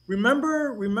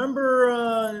remember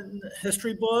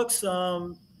history books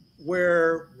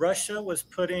where Russia was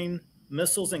putting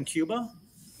missiles in Cuba,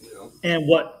 and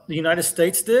what the United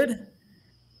States did,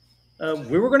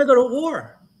 we were going to go to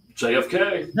war.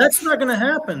 JFK. That's not going to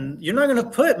happen. You're not going to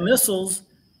put missiles,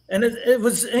 and it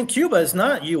was in Cuba. It's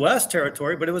not U.S.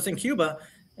 territory, but it was in Cuba,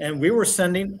 and we were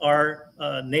sending our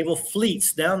naval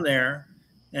fleets down there,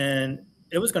 and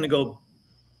it was going to go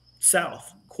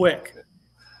south quick.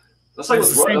 That's like it's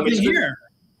the same thing here.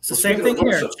 It's the same thing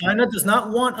here. China does not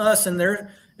want us in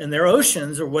their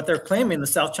oceans, or what they're claiming, the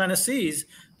South China Seas.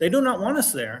 They do not want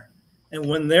us there. And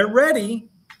when they are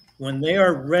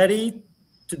ready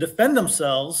to defend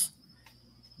themselves,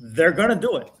 they're going to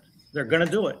do it. They're going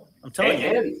to do it. I'm telling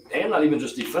you. And not even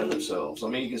just defend themselves. I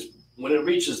mean, because when it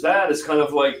reaches that, it's kind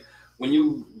of like when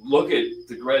you look at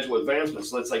the gradual advancements.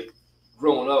 So that's like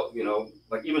growing up,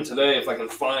 like even today, if I can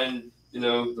find,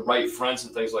 the right friends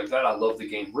and things like that, I love the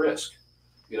game Risk.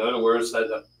 To where it's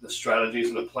that the strategies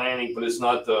and the planning, but it's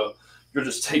not you're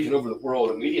just taking over the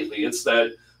world immediately. It's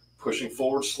that pushing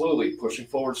forward slowly,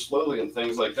 and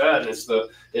things like that. And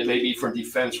it may be for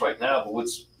defense right now, but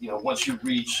once you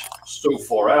reach so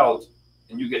far out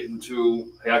and you get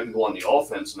into, hey, I can go on the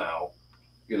offense now,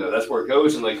 that's where it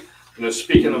goes. And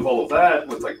speaking of all of that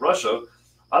with like Russia,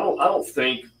 I don't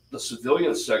think the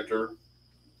civilian sector,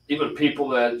 even people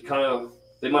that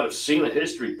they might have seen a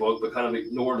history book, but kind of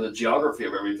ignored the geography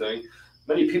of everything.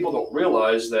 Many people don't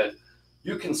realize that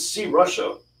you can see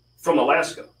Russia from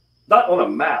Alaska. Not on a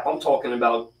map. I'm talking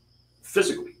about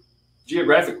physically,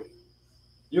 geographically.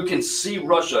 You can see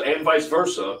Russia and vice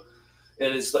versa.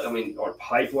 And it's, our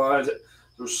pipelines,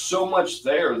 there's so much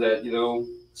there that,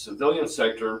 civilian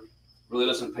sector really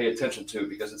doesn't pay attention to,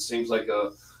 because it seems like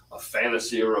a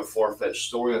fantasy or a far-fetched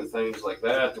story and things like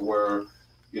that, to where,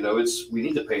 we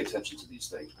need to pay attention to these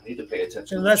things. We need to pay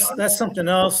attention. And that's something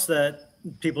else that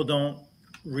people don't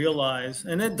realize.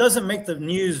 And it doesn't make the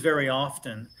news very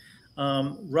often.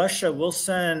 Russia will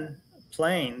send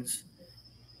planes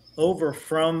over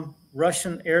from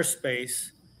Russian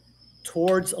airspace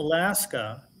towards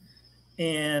Alaska,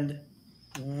 and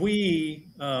we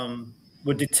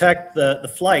would detect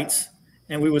the flights,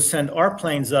 and we would send our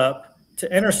planes up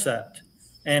to intercept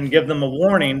and give them a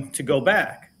warning to go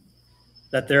back,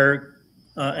 that they're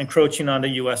encroaching onto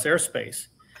U.S. airspace.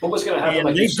 But what's going to happen?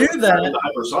 And they do that. The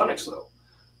hypersonics, though.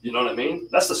 You know what I mean?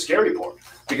 That's the scary part.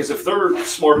 Because if they're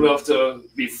smart enough to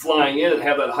be flying in and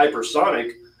have that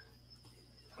hypersonic,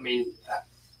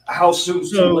 how soon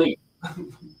too late?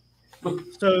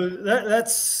 So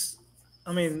that's,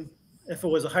 if it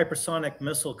was a hypersonic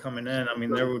missile coming in,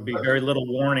 there would be very little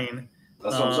warning.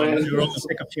 That's what I'm saying. It would only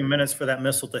take a few minutes for that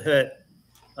missile to hit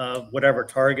whatever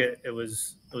target it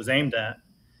was aimed at.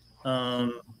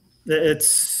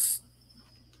 It's,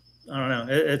 I don't know,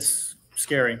 it's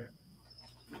scary.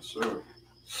 Sure.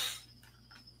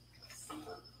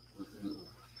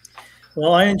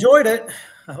 Well, I enjoyed it.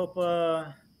 I hope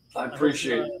I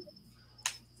appreciate it.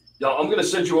 Yeah, I'm going to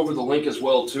send you over the link as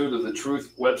well, too, to the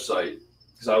Truth website,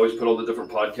 because I always put all the different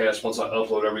podcasts once I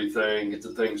upload everything, get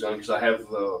the things on, because I have,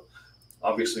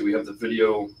 obviously, we have the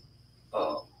video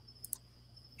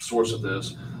source of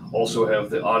this, also have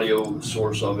the audio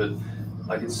source of it.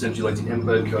 I can send you like the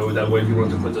embed code. That way, if you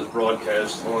want to put this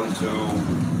broadcast onto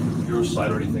your site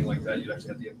or anything like that, you'd actually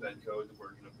have the embed code where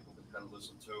people can kind of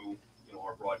listen to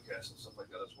our broadcast and stuff like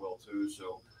that as well, too.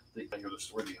 So they can hear the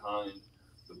story behind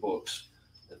the books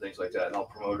and things like that, and I'll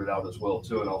promote it out as well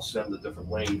too, and I'll send the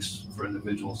different links for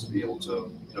individuals to be able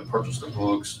to purchase the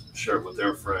books, share it with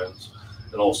their friends,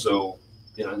 and also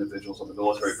individuals on the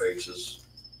military bases.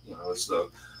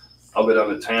 I'll go down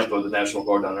to Tampa, the National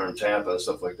Guard down there in Tampa and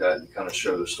stuff like that, and kind of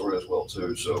share the story as well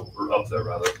too. So we're up there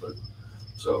rather, but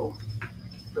it's all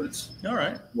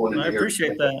right. I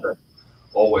appreciate that.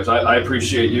 Always. I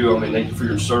appreciate you. I mean, thank you for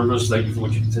your service. Thank you for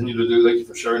what you continue to do. Thank you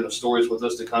for sharing the stories with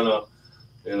us to kind of,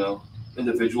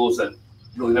 individuals that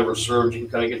really never served. You can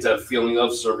kind of get that feeling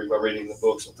of serving by reading the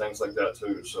books and things like that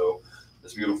too. So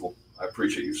it's beautiful. I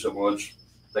appreciate you so much.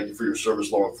 Thank you for your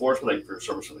service, law enforcement. Thank you for your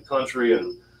service to the country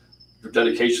and your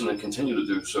dedication, and continue to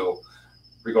do so,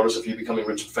 regardless of you becoming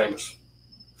rich and famous.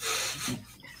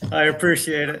 I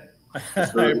appreciate it. I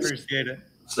appreciate it.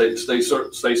 Stay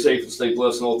safe and stay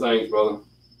blessed in all things, brother.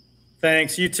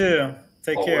 Thanks. You too.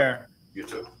 Take care. You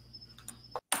too.